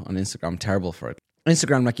ever on Instagram. I'm terrible for it.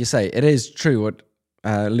 Instagram, like you say, it is true what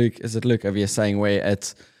Luke over here saying, where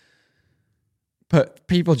it's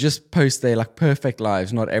people just post their like perfect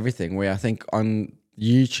lives, not everything. Where I think on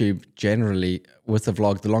YouTube generally with the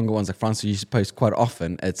vlog, the longer ones like Francis used to post quite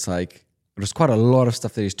often, it's like there's quite a lot of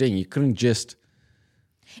stuff that he's doing. You couldn't just...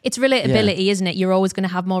 It's relatability, isn't it? You're always going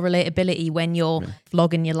to have more relatability when you're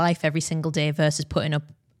vlogging your life every single day versus putting up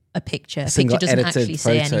a picture. A picture doesn't actually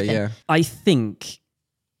say anything. Yeah. I think,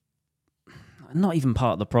 not even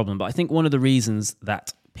part of the problem, but I think one of the reasons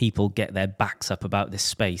that people get their backs up about this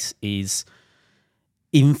space is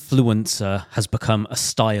influencer has become a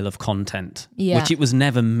style of content, which it was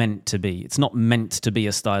never meant to be. It's not meant to be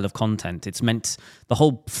a style of content. It's meant, the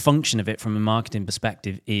whole function of it from a marketing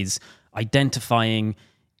perspective is identifying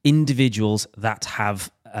individuals that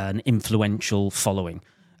have an influential following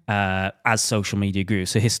as social media grew.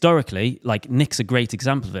 So historically, like Nick's a great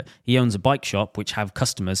example of it. He owns a bike shop which have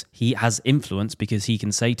customers. He has influence because he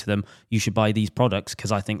can say to them, you should buy these products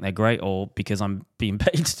because I think they're great, or because I'm being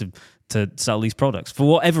paid to sell these products. For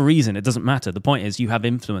whatever reason, it doesn't matter. The point is you have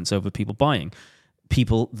influence over people buying.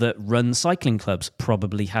 People that run cycling clubs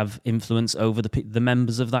probably have influence over the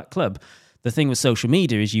members of that club. The thing with social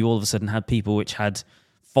media is you all of a sudden had people which had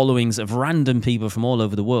followings of random people from all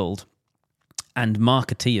over the world, and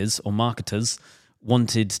marketers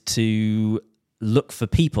wanted to look for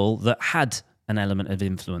people that had an element of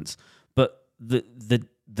influence. But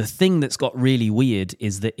the thing that's got really weird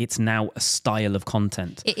is that it's now a style of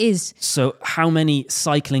content. It is. So how many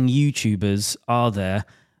cycling YouTubers are there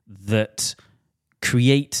that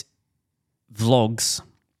create vlogs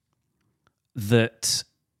that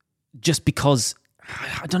just because,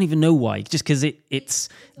 I don't even know why, just because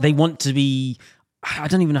they want to be, I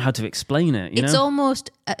don't even know how to explain it. It's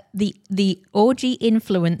almost the OG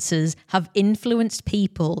influencers have influenced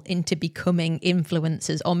people into becoming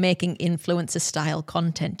influencers or making influencer style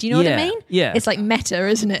content. Do you know what I mean? Yeah. It's like meta,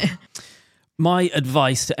 isn't it? My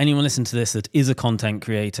advice to anyone listening to this that is a content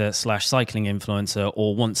creator / cycling influencer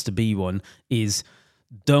or wants to be one is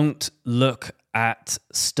don't look at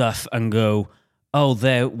stuff and go, oh,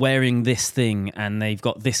 they're wearing this thing and they've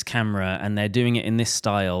got this camera and they're doing it in this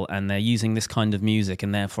style and they're using this kind of music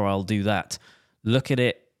and therefore I'll do that. Look at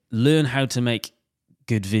it, learn how to make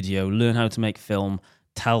good video, learn how to make film,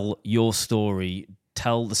 tell your story,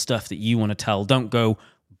 tell the stuff that you want to tell. Don't go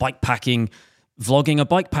bikepacking, vlogging a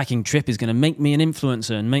bikepacking trip is going to make me an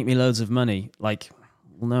influencer and make me loads of money. Like,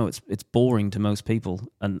 well, no, it's boring to most people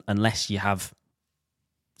unless you have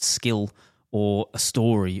skill or a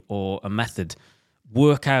story or a method.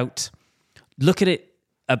 Work out, look at it,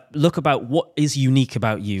 look about what is unique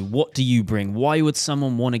about you. What do you bring? Why would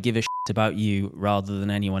someone want to give a shit about you rather than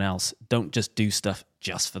anyone else? Don't just do stuff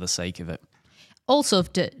just for the sake of it. Also,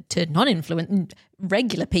 to non-influent,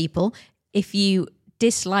 regular people, if you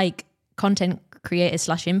dislike content creators /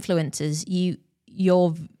 influencers,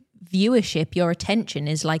 your viewership, your attention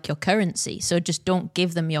is like your currency. So just don't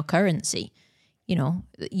give them your currency. You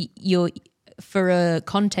know, for a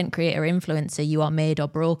content creator influencer, you are made or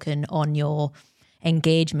broken on your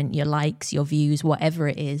engagement, your likes, your views, whatever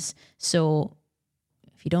it is. So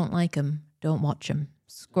if you don't like them, don't watch them.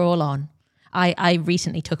 Scroll on. I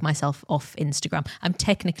recently took myself off Instagram. I'm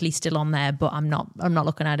technically still on there, but I'm not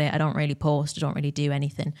looking at it. I don't really post. I don't really do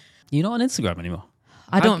anything. You're not on Instagram anymore?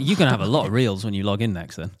 I don't. You can have a lot of reels when you log in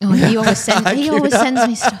next then. Oh, he always sends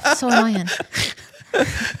me stuff. It's so annoying.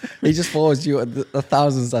 He just forwards you the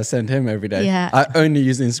thousands I send him every day. Yeah. I only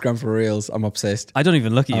use Instagram for reels. I'm obsessed. I don't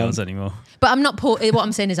even look at yours anymore. But I'm not. What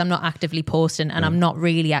I'm saying is, I'm not actively posting, and I'm not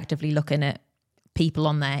really actively looking at people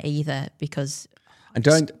on there either because. And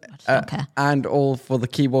don't care. And all for the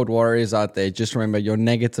keyboard warriors out there, just remember your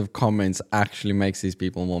negative comments actually makes these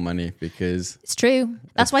people more money because it's true.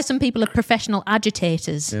 That's why some people are professional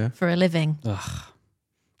agitators for a living. Ugh.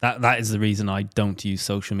 That is the reason I don't use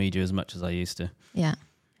social media as much as I used to. Yeah.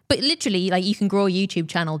 But literally, like, you can grow a YouTube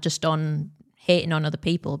channel just on hating on other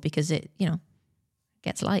people because it,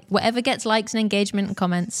 gets whatever gets likes and engagement and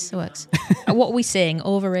comments works. What are we saying?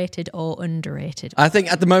 Overrated or underrated? I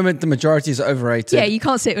think at the moment the majority is overrated. Yeah, you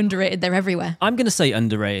can't say underrated. They're everywhere. I'm going to say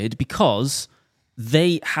underrated because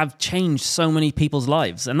they have changed so many people's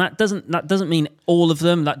lives, and that doesn't mean all of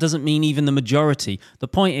them. That doesn't mean even the majority. The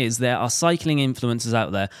point is there are cycling influencers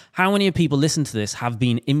out there. How many people listen to this have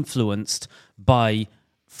been influenced by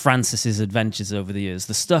Francis's adventures over the years,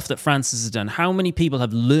 the stuff that Francis has done? How many people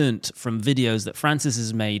have learnt from videos that Francis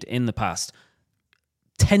has made in the past?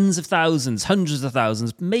 Tens of thousands, hundreds of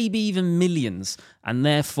thousands, maybe even millions, and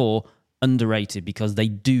therefore underrated because they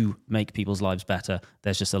do make people's lives better.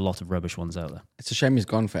 There's just a lot of rubbish ones out there. It's a shame he's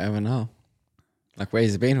gone forever now. Like,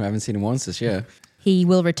 where's he been? We haven't seen him once this year. He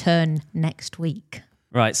will return next week.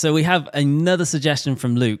 Right, so we have another suggestion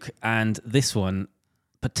from Luke, and this one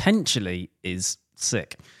potentially is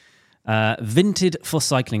sick. Vinted for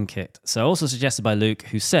cycling kit. So also suggested by Luke,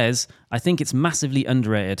 who says, I think it's massively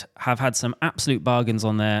underrated. Have had some absolute bargains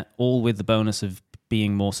on there, all with the bonus of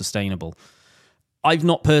being more sustainable. I've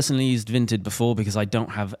not personally used Vinted before because I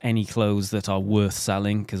don't have any clothes that are worth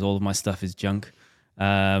selling because all of my stuff is junk.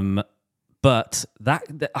 But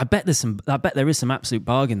I bet there is some absolute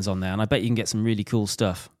bargains on there, and I bet you can get some really cool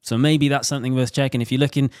stuff. So maybe that's something worth checking.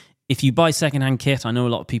 If you buy secondhand kit, I know a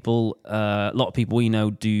lot of people we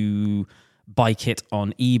know do buy kit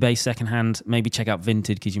on eBay secondhand. Maybe check out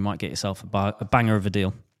Vinted because you might get yourself a banger of a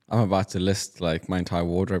deal. I'm about to list like my entire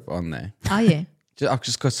wardrobe on there. Are you? I've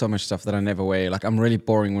just got so much stuff that I never wear. Like, I'm really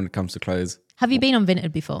boring when it comes to clothes. Have you been on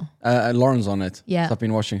Vinted before? Lauren's on it. Yeah. So I've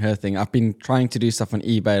been watching her thing. I've been trying to do stuff on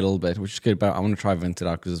eBay a little bit, which is good, but I want to try Vinted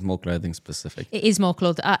out because it's more clothing specific. It is more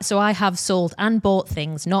clothing. So I have sold and bought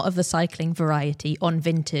things, not of the cycling variety, on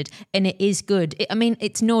Vinted, and it is good.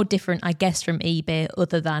 It's no different, I guess, from eBay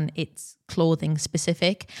other than it's clothing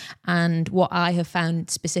specific. And what I have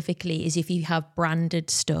found specifically is if you have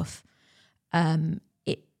branded stuff,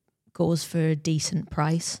 it goes for a decent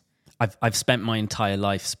price. I've spent my entire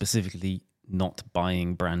life specifically not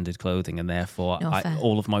buying branded clothing, and therefore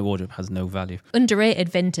all of my wardrobe has no value. Underrated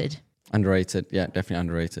Vinted. Underrated, yeah, definitely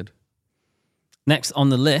underrated. Next on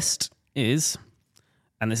the list is,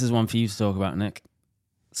 and this is one for you to talk about, Nick,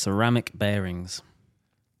 ceramic bearings.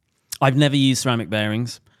 I've never used ceramic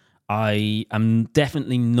bearings. I am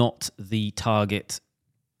definitely not the target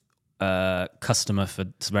customer for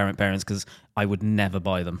ceramic bearings because I would never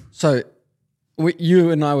buy them. So you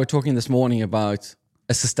and I were talking this morning about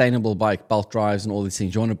a sustainable bike, belt drives and all these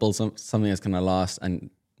things. You want to build something that's going to last and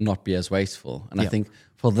not be as wasteful. And I think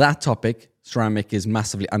for that topic, ceramic is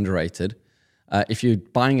massively underrated. If you're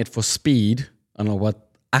buying it for speed, I don't know what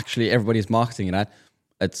actually everybody's marketing it at,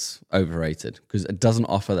 it's overrated because it doesn't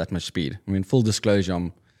offer that much speed. I mean, full disclosure,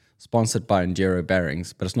 I'm sponsored by Enduro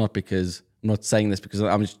Bearings, but it's not because, I'm not saying this because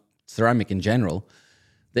I'm just ceramic in general.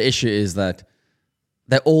 The issue is that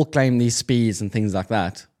they all claim these speeds and things like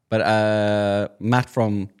that. But Matt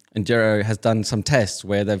from Enduro has done some tests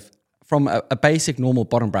where they've, from a basic normal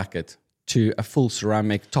bottom bracket to a full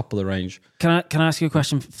ceramic top of the range. Can I ask you a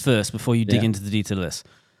question first before you dig into the detail of this?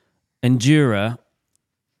 Enduro,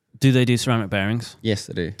 do they do ceramic bearings? Yes,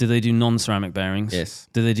 they do. Do they do non-ceramic bearings? Yes.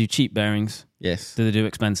 Do they do cheap bearings? Yes. Do they do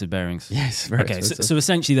expensive bearings? Yes. Very okay, expensive. so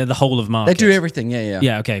essentially they're the whole of market. They do everything, yeah.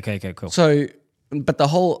 Yeah, okay, cool. So, but the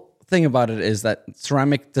whole thing about it is that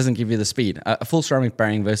ceramic doesn't give you the speed. A full ceramic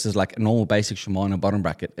bearing versus like a normal basic Shimano bottom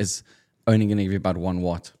bracket is only going to give you about 1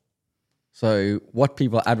 watt. So what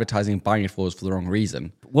people are advertising and buying it for is for the wrong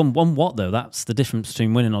reason. 1 watt though, that's the difference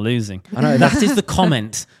between winning or losing. I know that is the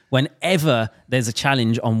comment. Whenever there's a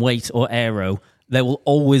challenge on weight or aero, there will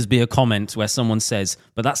always be a comment where someone says,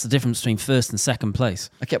 but that's the difference between first and second place.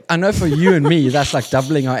 Okay, I know for you and me, that's like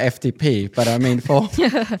doubling our FTP. But I mean, for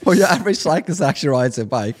your average cyclist that actually rides a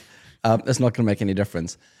bike, it's not going to make any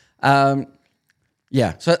difference. So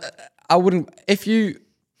I wouldn't, if you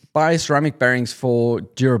buy ceramic bearings for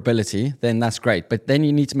durability, then that's great. But then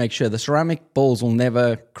you need to make sure the ceramic balls will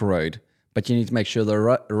never corrode. But you need to make sure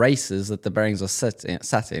the races that the bearings are sat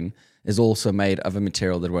in is also made of a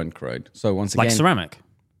material that won't corrode. So once again, like ceramic,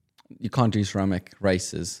 you can't do ceramic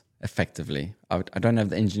races effectively. I don't have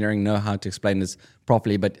the engineering know-how to explain this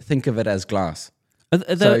properly, but think of it as glass.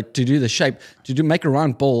 So to do the shape, make a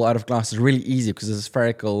round ball out of glass is really easy because it's a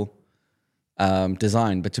spherical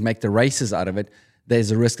design. But to make the races out of it, there's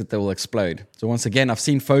a risk that they will explode. So once again, I've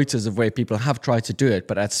seen photos of where people have tried to do it,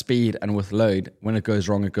 but at speed and with load, when it goes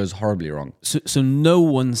wrong, it goes horribly wrong. So no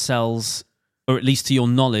one sells, or at least to your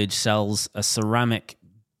knowledge, sells a ceramic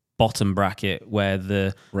bottom bracket where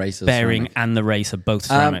the race bearing ceramic and the race are both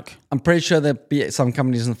ceramic. I'm pretty sure there'll be some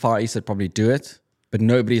companies in the Far East that probably do it. but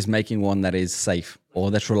nobody's making one that is safe or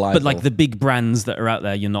that's reliable. But like the big brands that are out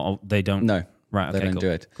there, they don't. No. Right, okay, they don't cool. do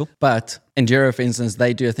it. Cool. But Enduro, for instance,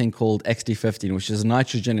 they do a thing called XD15, which is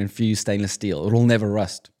nitrogen-infused stainless steel. It will never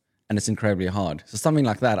rust, and it's incredibly hard. So something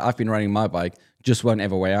like that, I've been riding my bike, just won't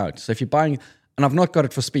ever wear out. So if you're buying, and I've not got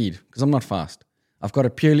it for speed, because I'm not fast. I've got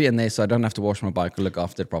it purely in there so I don't have to wash my bike or look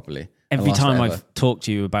after it properly. Every time I've talked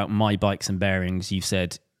to you about my bikes and bearings, you've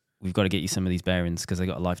said, we've got to get you some of these bearings because they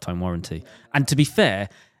got a lifetime warranty. And to be fair,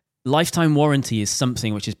 lifetime warranty is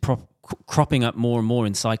something which is cropping up more and more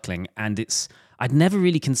in cycling, and I'd never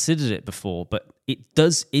really considered it before, but it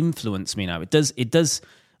does influence me now. It does.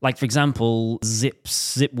 Like, for example, Zip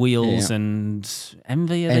wheels and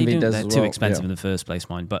Envy, they're too expensive in the first place,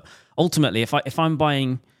 mine. But ultimately, if I'm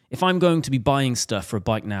going to be buying stuff for a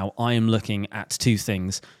bike now, I am looking at two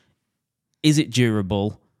things. Is it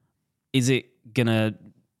durable? Is it gonna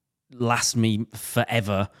last me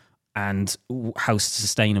forever? And how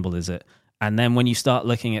sustainable is it? And then when you start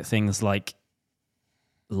looking at things like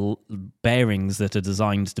bearings that are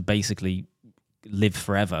designed to basically live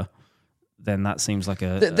forever, then that seems like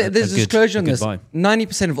there's disclosure on this.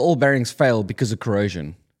 90% of all bearings fail because of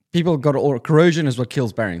corrosion. Corrosion is what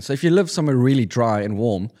kills bearings. So if you live somewhere really dry and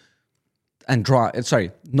warm and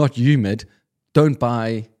not humid, don't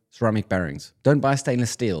buy ceramic bearings. Don't buy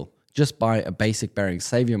stainless steel. Just buy a basic bearing.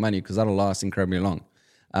 Save your money because that'll last incredibly long.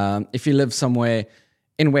 If you live somewhere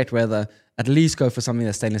in wet weather, at least go for something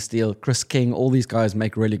that's stainless steel. Chris King, all these guys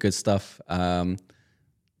make really good stuff.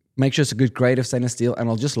 Make sure it's a good grade of stainless steel and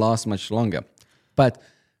it'll just last much longer. But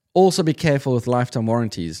also be careful with lifetime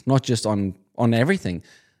warranties, not just on everything.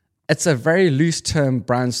 It's a very loose term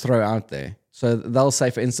brands throw out there. So they'll say,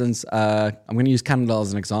 for instance, I'm going to use Cannondale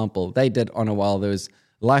as an example. They did on a while, there was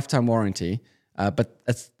lifetime warranty, but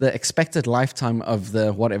it's the expected lifetime of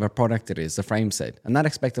the whatever product it is, the frame set. And that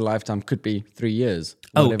expected lifetime could be 3 years.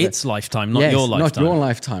 Oh, its lifetime, not your lifetime. Not your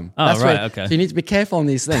lifetime. Oh, That's right, where, okay. So you need to be careful on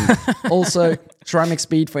these things. Also, Ceramic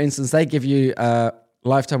Speed, for instance, they give you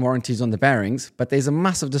lifetime warranties on the bearings, but there's a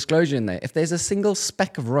massive disclosure in there. If there's a single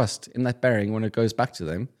speck of rust in that bearing when it goes back to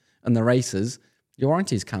them and the races, your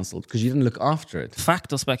warranty is cancelled because you didn't look after it.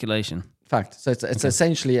 Fact or speculation? Fact. So it's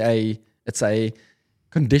essentially a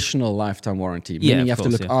conditional lifetime warranty, meaning you have to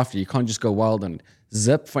look after. You can't just go wild on it.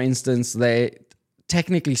 Zip, for instance, they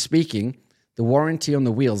technically speaking, the warranty on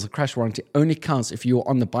the wheels, the crash warranty, only counts if you're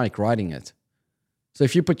on the bike riding it. So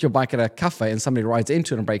if you put your bike at a cafe and somebody rides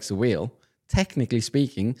into it and breaks the wheel, technically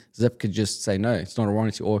speaking, Zip could just say, no, it's not a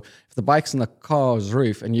warranty. Or if the bike's on the car's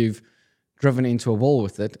roof and you've driven into a wall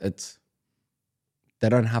with it, they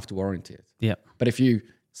don't have to warranty it. Yeah. But if you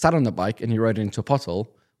sat on the bike and you rode into a pothole,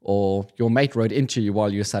 or your mate rode into you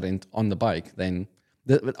while you sat on the bike, then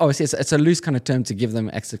obviously it's a loose kind of term to give them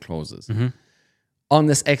exit clauses. Mm-hmm. On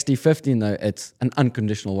this XD15, though, it's an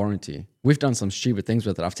unconditional warranty. We've done some stupid things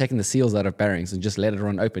with it. I've taken the seals out of bearings and just let it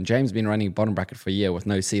run open. James has been running a bottom bracket for a year with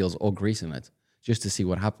no seals or grease in it, just to see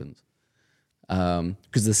what happens.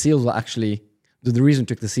 Because the seals will actually... The reason we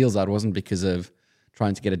took the seals out wasn't because of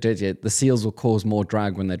trying to get it dirty. The seals will cause more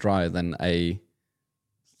drag when they're dry than a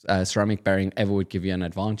ceramic bearing ever would give you an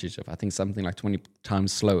advantage of. I think something like 20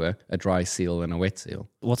 times slower a dry seal than a wet seal.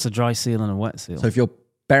 What's a dry seal and a wet seal? So if your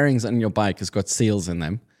bearings on your bike has got seals in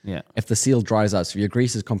them, if the seal dries out, so if your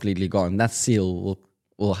grease is completely gone, that seal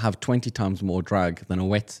will have 20 times more drag than a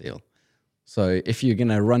wet seal. So if you're going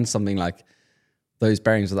to run something like those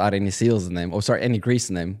bearings without any seals in them, any grease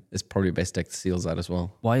in them, it's probably best to take the seals out as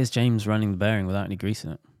well. Why is James running the bearing without any grease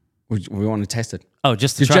in it? We want to test it. Oh,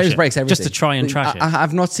 just to trash James breaks everything. Just to try and trash it.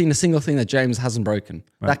 I've not seen a single thing that James hasn't broken.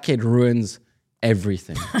 Right. That kid ruins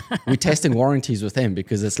everything. We're testing warranties with him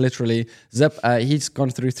because it's literally Zip. He's gone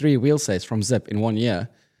through 3 wheel sets from Zip in 1 year.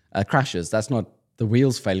 Crashes. That's not the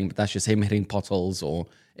wheels failing, but that's just him hitting potholes or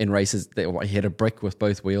in races. He hit a brick with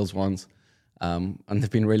both wheels once. And they've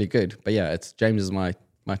been really good. But yeah, James is my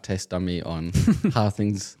test dummy on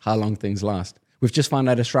how long things last. We've just found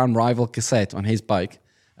out a SRAM rival cassette on his bike.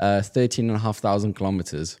 13,500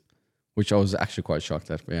 kilometers, which I was actually quite shocked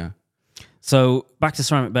at. But yeah. So back to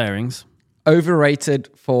ceramic bearings. Overrated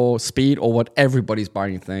for speed or what everybody's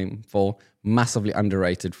buying them for. Massively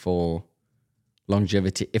underrated for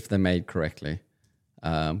longevity if they're made correctly.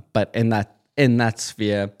 But in that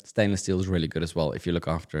sphere, stainless steel is really good as well if you look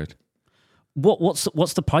after it.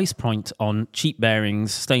 What's the price point on cheap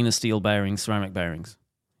bearings, stainless steel bearings, ceramic bearings?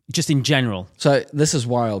 Just in general. So this is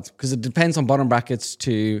wild because it depends on bottom brackets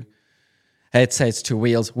to headsets to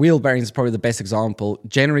wheels. Wheel bearings is probably the best example.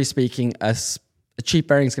 Generally speaking, a cheap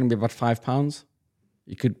bearing is going to be about £5.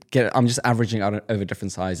 You could get, I'm just averaging out over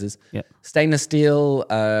different sizes. Yeah. Stainless steel,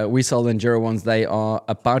 we sell the Enduro ones. They are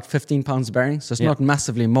about £15 a bearing. So it's not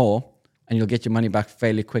massively more, and you'll get your money back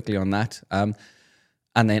fairly quickly on that. And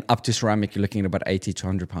then up to ceramic, you're looking at about £80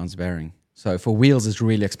 to £100 a bearing. So for wheels, it's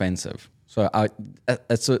really expensive. So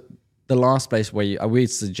the last place where I would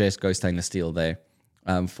suggest go stainless steel there.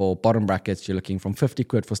 For bottom brackets, you're looking from 50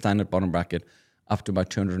 quid for standard bottom bracket up to about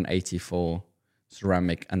 280 for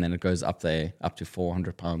ceramic, and then it goes up there up to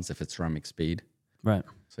 £400 if it's ceramic speed. Right.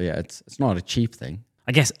 So yeah, it's not a cheap thing.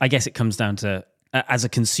 I guess it comes down to, as a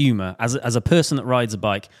consumer, as a person that rides a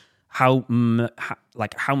bike, how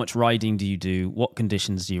much riding do you do? What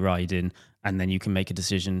conditions do you ride in? And then you can make a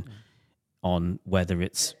decision on whether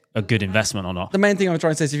it's a good investment or not. The main thing I'm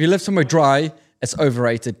trying to say is if you live somewhere dry, it's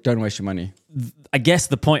overrated. Don't waste your money. I guess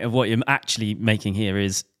the point of what you're actually making here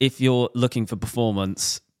is if you're looking for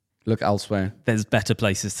performance, look elsewhere. There's better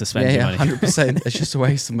places to spend your money. 100%. It's just a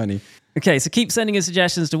waste of money. Okay, so keep sending us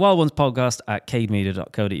suggestions to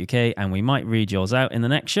wildonespodcast@cademedia.co.uk, and we might read yours out in the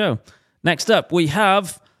next show. Next up, we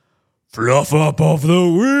have Fluff Up of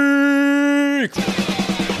the Week.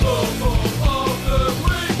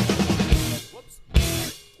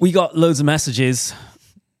 We got loads of messages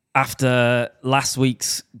after last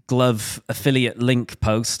week's glove affiliate link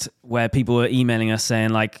post where people were emailing us saying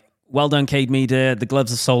like, well done, Cade Media, the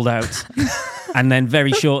gloves are sold out. And then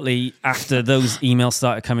very shortly after those emails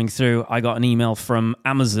started coming through, I got an email from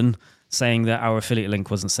Amazon saying that our affiliate link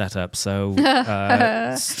wasn't set up. So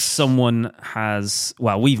someone has,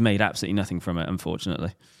 well, we've made absolutely nothing from it,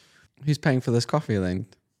 unfortunately. Who's paying for this coffee then?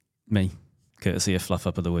 Me, courtesy of Fluff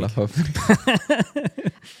Up of the Week. Fluff Up.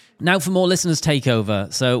 Now for more listeners'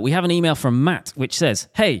 takeover. So we have an email from Matt, which says,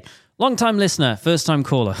 hey, long-time listener, first-time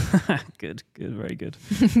caller. Good, very good.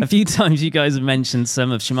 A few times you guys have mentioned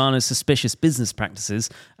some of Shimano's suspicious business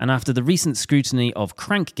practices, and after the recent scrutiny of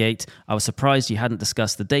Crankgate, I was surprised you hadn't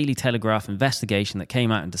discussed the Daily Telegraph investigation that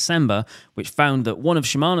came out in December, which found that one of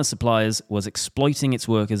Shimano's suppliers was exploiting its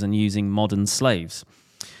workers and using modern slaves.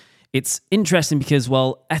 It's interesting because,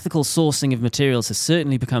 while ethical sourcing of materials has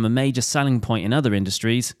certainly become a major selling point in other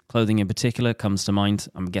industries, clothing in particular comes to mind.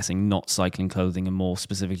 I'm guessing not cycling clothing and more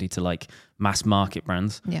specifically to like mass market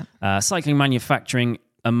brands. Yeah. Cycling manufacturing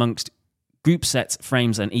amongst group sets,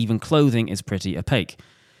 frames and even clothing is pretty opaque.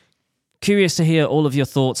 Curious to hear all of your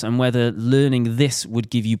thoughts and whether learning this would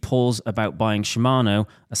give you pause about buying Shimano,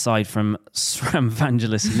 aside from SRAM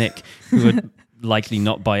evangelist Nick, who would likely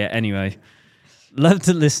not buy it anyway. Love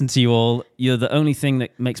to listen to you all. You're the only thing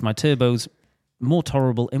that makes my turbos more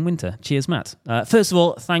tolerable in winter. Cheers, Matt. First of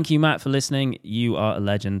all, thank you, Matt, for listening. You are a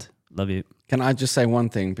legend. Love you. Can I just say one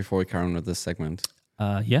thing before we carry on with this segment?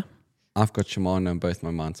 Yeah. I've got Shimano on both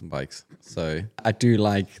my mountain bikes. So I do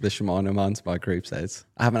like the Shimano mountain bike group sets.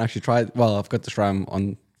 I haven't actually tried, well, I've got the SRAM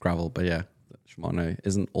on gravel, but yeah, Shimano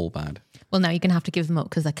isn't all bad. Well, now you're going to have to give them up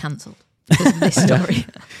because they're cancelled. Because of this story.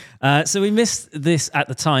 So we missed this at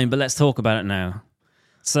the time, but let's talk about it now.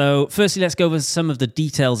 So firstly, let's go over some of the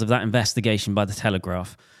details of that investigation by the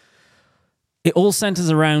Telegraph. It all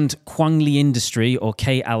centres around Kwangli Industry, or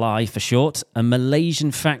KLI for short, a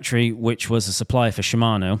Malaysian factory which was a supplier for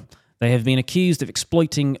Shimano. They have been accused of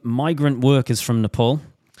exploiting migrant workers from Nepal.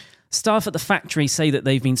 Staff at the factory say that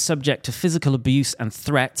they've been subject to physical abuse and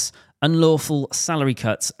threats, unlawful salary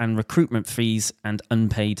cuts and recruitment fees and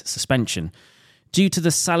unpaid suspension. Due to the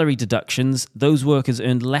salary deductions, those workers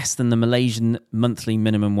earned less than the Malaysian monthly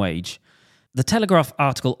minimum wage. The Telegraph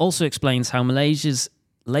article also explains how Malaysia's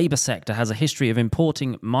labour sector has a history of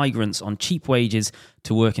importing migrants on cheap wages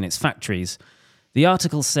to work in its factories. The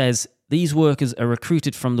article says these workers are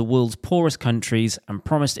recruited from the world's poorest countries and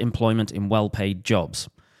promised employment in well-paid jobs.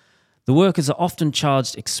 The workers are often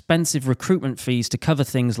charged expensive recruitment fees to cover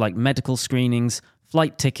things like medical screenings,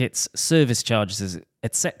 flight tickets, service charges,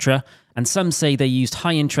 etc., and some say they used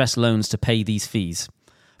high-interest loans to pay these fees.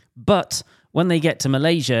 But when they get to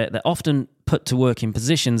Malaysia, they're often put to work in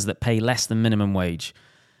positions that pay less than minimum wage.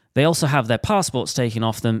 They also have their passports taken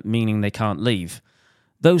off them, meaning they can't leave.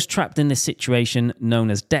 Those trapped in this situation,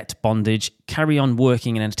 known as debt bondage, carry on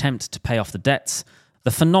working in an attempt to pay off the debts.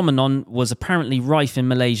 The phenomenon was apparently rife in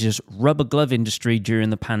Malaysia's rubber glove industry during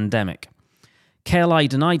the pandemic. KLI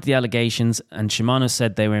denied the allegations, and Shimano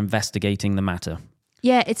said they were investigating the matter.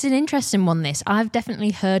 Yeah, it's an interesting one, this. I've definitely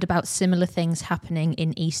heard about similar things happening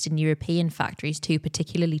in Eastern European factories too,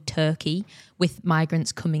 particularly Turkey, with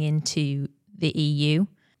migrants coming into the EU.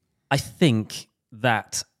 I think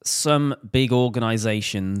that some big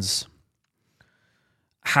organisations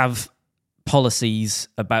have policies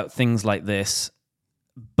about things like this,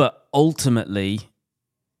 but ultimately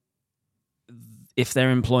if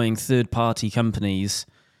they're employing third-party companies,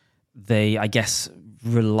 they, I guess,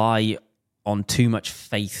 rely on too much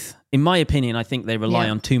faith. In my opinion, I think they rely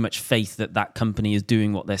on too much faith that company is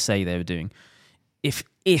doing what they say they're doing.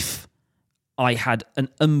 If I had an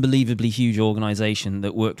unbelievably huge organization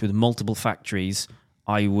that worked with multiple factories,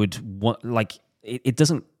 I would want, like, it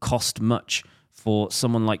doesn't cost much for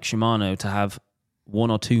someone like Shimano to have 1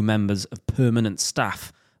 or 2 members of permanent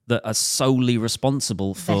staff that are solely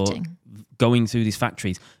responsible for going through these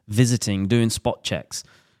factories, visiting, doing spot checks,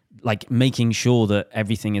 like making sure that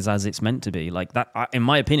everything is as it's meant to be. Like that, in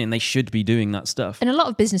my opinion, they should be doing that stuff. And a lot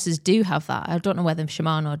of businesses do have that. I don't know whether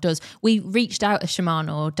Shimano does. We reached out to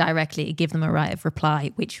Shimano directly to give them a right of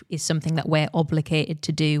reply, which is something that we're obligated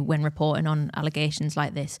to do when reporting on allegations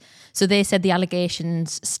like this. So they said the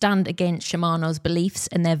allegations stand against Shimano's beliefs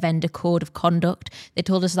and their vendor code of conduct. They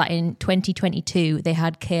told us that in 2022, they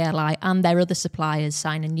had KLI and their other suppliers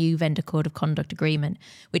sign a new vendor code of conduct agreement,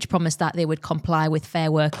 which promised that they would comply with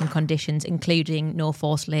fair working conditions, including no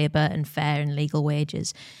forced labour and fair and legal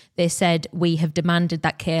wages. They said, we have demanded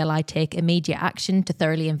that KLI take immediate action to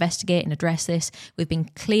thoroughly investigate and address this. We've been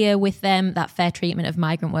clear with them that fair treatment of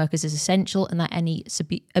migrant workers is essential and that any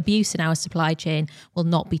abuse in our supply chain will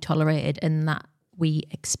not be tolerated and that we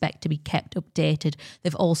expect to be kept updated.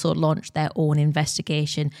 They've also launched their own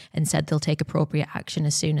investigation and said they'll take appropriate action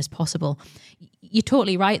as soon as possible. You're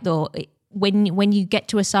totally right, though. When you get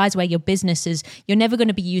to a size where your business is, you're never going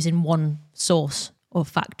to be using one source or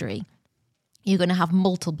factory. You're going to have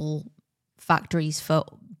multiple factories for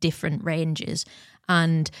different ranges.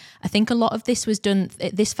 And I think a lot of this was done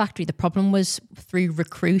at this factory. The problem was through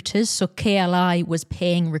recruiters. So KLI was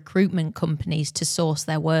paying recruitment companies to source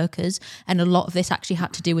their workers. And a lot of this actually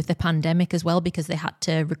had to do with the pandemic as well, because they had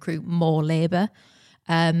to recruit more labour.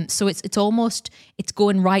 So it's almost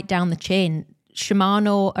going right down the chain.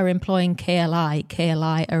 Shimano are employing KLI.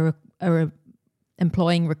 KLI are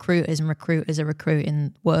employing recruiters, and recruiters are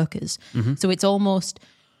recruiting workers. Mm-hmm. So it's almost,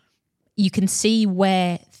 you can see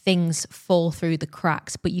where things fall through the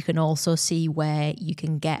cracks, but you can also see where you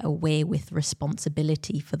can get away with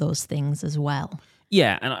responsibility for those things as well.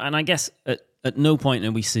 Yeah, and I guess at no point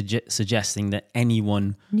are we suggesting that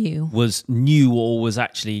anyone knew or was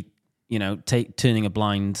actually, turning a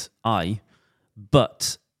blind eye,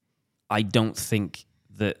 but I don't think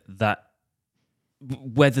that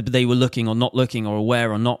whether they were looking or not looking or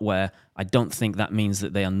aware or not aware, I don't think that means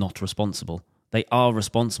that they are not responsible. They are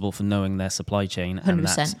responsible for knowing their supply chain 100%. And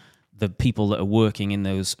that the people that are working in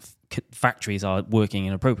those factories are working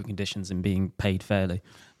in appropriate conditions and being paid fairly.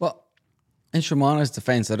 Well, in Shimano's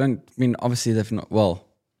defense, obviously they've not, well,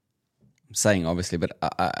 I'm saying obviously, but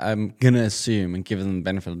I'm going to assume and give them the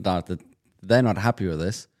benefit of the doubt that they're not happy with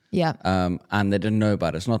this. Yeah. And they didn't know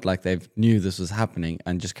about it. It's not like they knew this was happening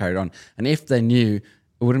and just carried on. And if they knew,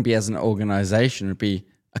 it wouldn't be as an organization, it would be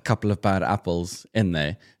a couple of bad apples in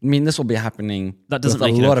there. This will be happening. That doesn't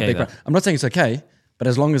make it okay. I'm not saying it's okay, but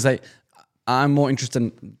as long as I'm more interested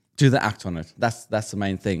in, do they act on it? That's the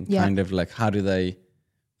main thing. Yeah. Kind of like, how do they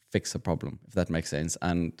fix the problem, if that makes sense?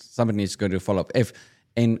 And somebody needs to go do a follow-up. If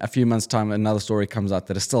in a few months' time another story comes out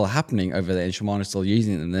that is still happening over there and Shimano is still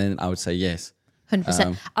using it, then I would say yes.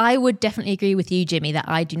 100%. I would definitely agree with you, Jimmy, that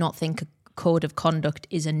I do not think a code of conduct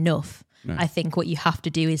is enough. No. I think what you have to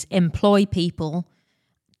do is employ people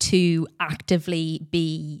to actively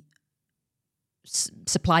be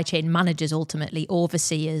supply chain managers, ultimately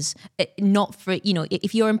overseers. Not for,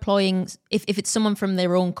 if you're employing, if it's someone from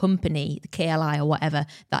their own company, the KLI or whatever,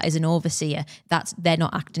 that is an overseer, they're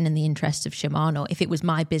not acting in the interests of Shimano. If it was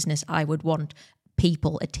my business, I would want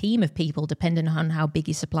people, a team of people, depending on how big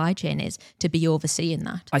your supply chain is, to be overseeing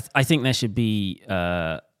that. I think there should be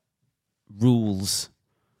rules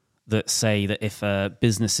that say that if a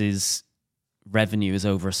business's revenue is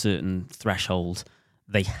over a certain threshold,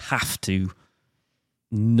 they have to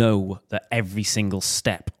know that every single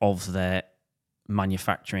step of their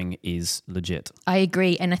manufacturing is legit. I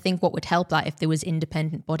agree. And I think what would help that if there was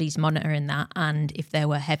independent bodies monitoring that and if there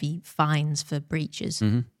were heavy fines for breaches.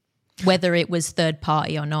 Mm-hmm. Whether it was third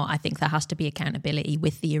party or not, I think there has to be accountability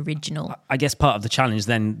with the original. I guess part of the challenge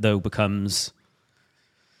then, though, becomes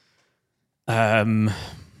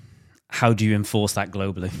how do you enforce that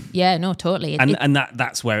globally? Yeah, no, totally. And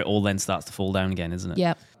that's where it all then starts to fall down again, isn't it?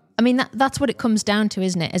 Yeah. That's what it comes down to,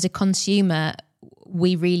 isn't it? As a consumer,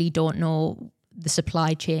 we really don't know the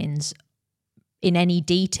supply chains in any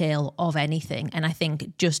detail of anything. And I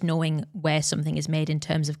think just knowing where something is made in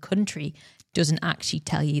terms of country doesn't actually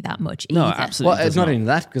tell you that much either. No, absolutely. Well, it's not even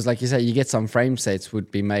that, because like you say, you get some frame sets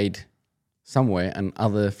would be made somewhere and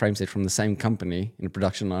other frame sets from the same company in a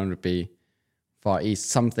production line would be Far East.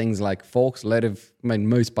 Some things like forks,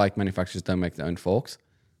 most bike manufacturers don't make their own forks.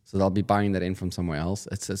 So they'll be buying that in from somewhere else.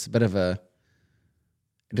 It's a bit of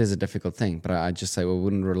it is a difficult thing, but I just say we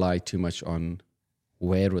wouldn't rely too much on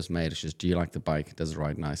where it was made. It's just, do you like the bike? Does it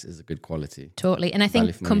ride nice? Is it good quality? Totally. And I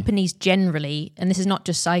think companies generally, and this is not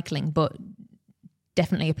just cycling, but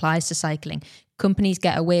definitely applies to cycling, companies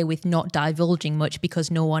get away with not divulging much because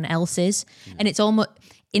no one else is. And it's almost,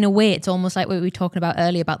 in a way, it's almost like what we were talking about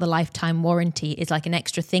earlier about the lifetime warranty. It's like an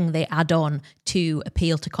extra thing they add on to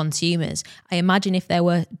appeal to consumers. I imagine if there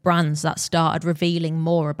were brands that started revealing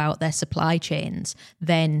more about their supply chains,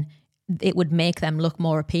 then it would make them look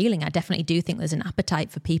more appealing. I definitely do think there's an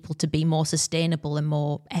appetite for people to be more sustainable and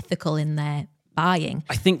more ethical in their buying.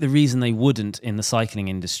 I think the reason they wouldn't in the cycling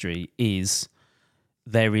industry is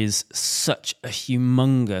there is such a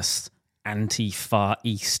humongous anti-Far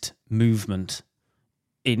East movement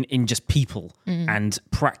in just people, and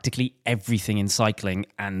practically everything in cycling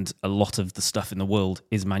and a lot of the stuff in the world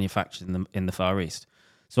is manufactured in the Far East.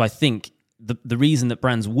 So I think the reason that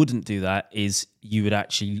brands wouldn't do that is you would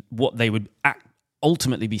actually, what they would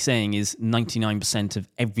ultimately be saying is 99% of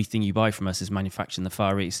everything you buy from us is manufactured in the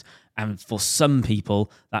Far East. And for some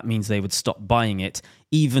people, that means they would stop buying it,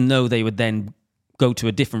 even though they would then go to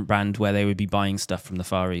a different brand where they would be buying stuff from the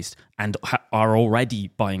Far East and are already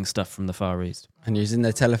buying stuff from the Far East. And using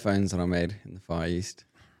their telephones that are made in the Far East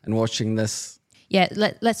and watching this. Yeah,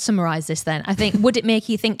 let's summarize this then. I think, would it make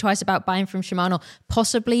you think twice about buying from Shimano?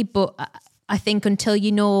 Possibly, but I think until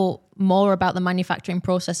you know more about the manufacturing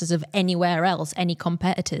processes of anywhere else, any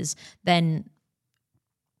competitors, then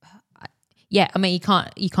yeah, I mean,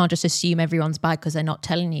 you can't just assume everyone's bad because they're not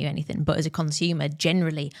telling you anything. But as a consumer,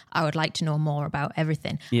 generally, I would like to know more about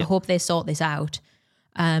everything. Yeah. I hope they sort this out.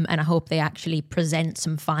 And I hope they actually present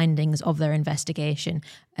some findings of their investigation.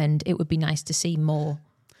 And it would be nice to see more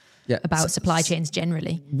about supply chains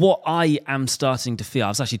generally. What I am starting to feel, I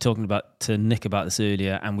was actually talking to Nick about this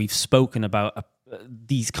earlier, and we've spoken about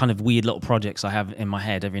these kind of weird little projects I have in my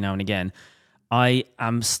head every now and again. I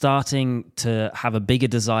am starting to have a bigger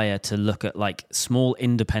desire to look at like small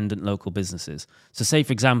independent local businesses. So say,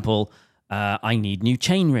 for example, I need new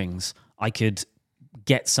chain rings. I could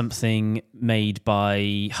get something made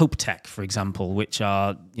by Hope Tech, for example, which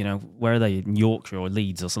are, where are they? In Yorkshire or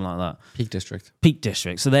Leeds or something like that? Peak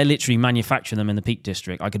District. So they're literally manufacturing them in the Peak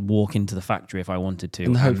District. I could walk into the factory if I wanted to.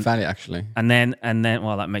 In the Hope Valley, actually. And then,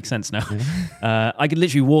 well, that makes sense now. Yeah. I could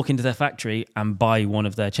literally walk into their factory and buy one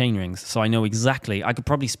of their chain rings. So I know exactly, I could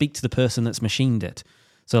probably speak to the person that's machined it.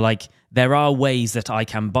 So like, there are ways that I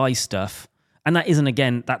can buy stuff. And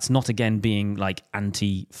that's not again being like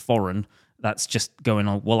anti-foreign. That's just going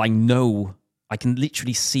on. Well, I know, I can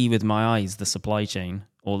literally see with my eyes the supply chain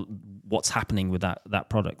or what's happening with that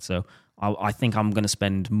product. So I think I'm going to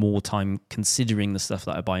spend more time considering the stuff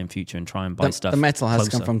that I buy in future and try and buy stuff. The metal has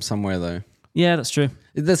closer. come from somewhere, though. Yeah, that's true.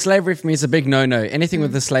 The slavery for me is a big no-no. Anything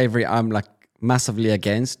with the slavery, I'm like massively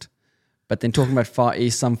against. But then talking about Far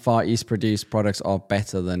East, some Far East produced products are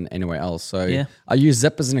better than anywhere else. So I use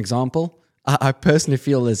Zip as an example. I personally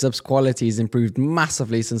feel that Zip's quality has improved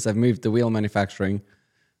massively since they've moved the wheel manufacturing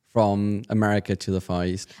from America to the Far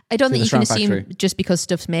East. I don't think you can assume just because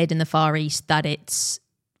stuff's made in the Far East that it's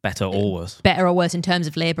better or worse. Better or worse in terms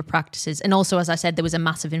of labour practices. And also, as I said, there was a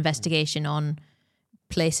massive investigation on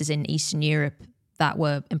places in Eastern Europe that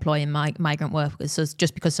were employing migrant workers. So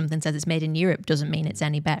just because something says it's made in Europe doesn't mean it's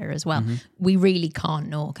any better as well. Mm-hmm. We really can't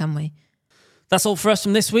know, can we? That's all for us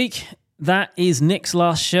from this week. That is Nick's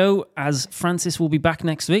last show, as Francis will be back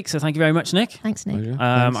next week. So thank you very much, Nick. Thanks, Nick.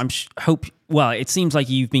 It seems like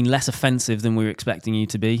you've been less offensive than we were expecting you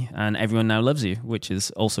to be, and everyone now loves you, which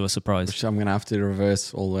is also a surprise. Which I'm going to have to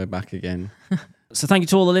reverse all the way back again. So thank you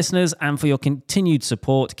to all the listeners and for your continued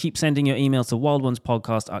support. Keep sending your emails to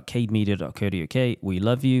wildonespodcast@cademedia.co.uk. We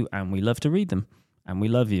love you, and we love to read them, and we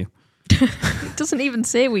love you. It doesn't even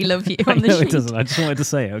say we love you on the sheet. No, it doesn't. I just wanted to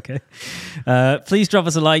say it, okay? Please drop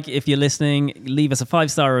us a like if you're listening. Leave us a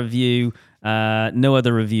 5-star review. No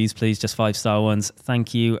other reviews, please. Just 5-star ones.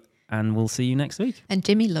 Thank you. And we'll see you next week. And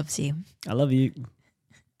Jimmy loves you. I love you.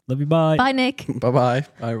 Love you. Bye. Bye, Nick. Bye-bye.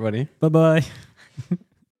 Bye, everybody. Bye-bye.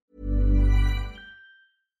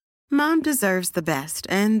 Mom deserves the best,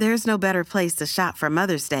 and there's no better place to shop for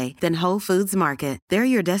Mother's Day than Whole Foods Market. They're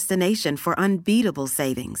your destination for unbeatable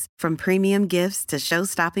savings, from premium gifts to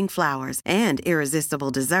show-stopping flowers and irresistible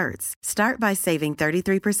desserts. Start by saving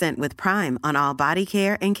 33% with Prime on all body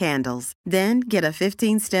care and candles. Then get a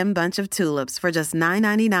 15-stem bunch of tulips for just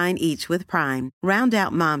 $9.99 each with Prime. Round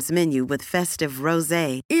out Mom's menu with festive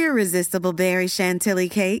rosé, irresistible berry chantilly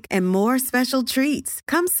cake, and more special treats.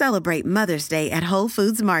 Come celebrate Mother's Day at Whole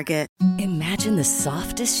Foods Market. it. Imagine the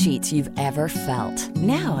softest sheets you've ever felt.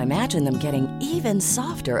 Now imagine them getting even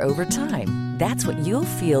softer over time. That's what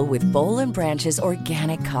you'll feel with Boll & Branch's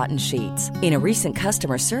organic cotton sheets. In a recent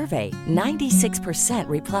customer survey, 96%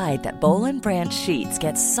 replied that Boll & Branch sheets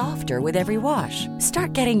get softer with every wash.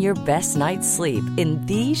 Start getting your best night's sleep in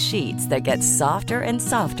these sheets that get softer and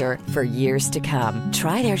softer for years to come.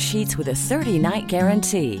 Try their sheets with a 30-night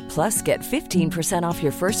guarantee. Plus, get 15% off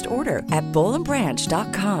your first order at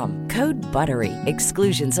bollandbranch.com. Code BUTTERY.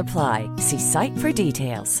 Exclusions apply. See site for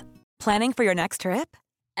details. Planning for your next trip?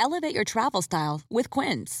 Elevate your travel style with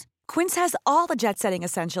Quince. Quince has all the jet-setting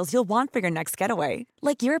essentials you'll want for your next getaway,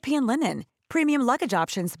 like European linen, premium luggage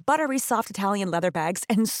options, buttery soft Italian leather bags,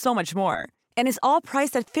 and so much more. And is all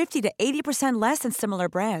priced at 50 to 80% less than similar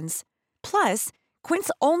brands. Plus, Quince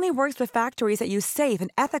only works with factories that use safe and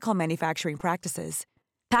ethical manufacturing practices.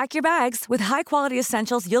 Pack your bags with high-quality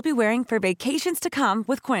essentials you'll be wearing for vacations to come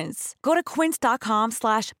with Quince. Go to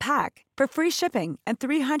quince.com/pack for free shipping and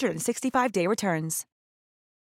 365-day returns.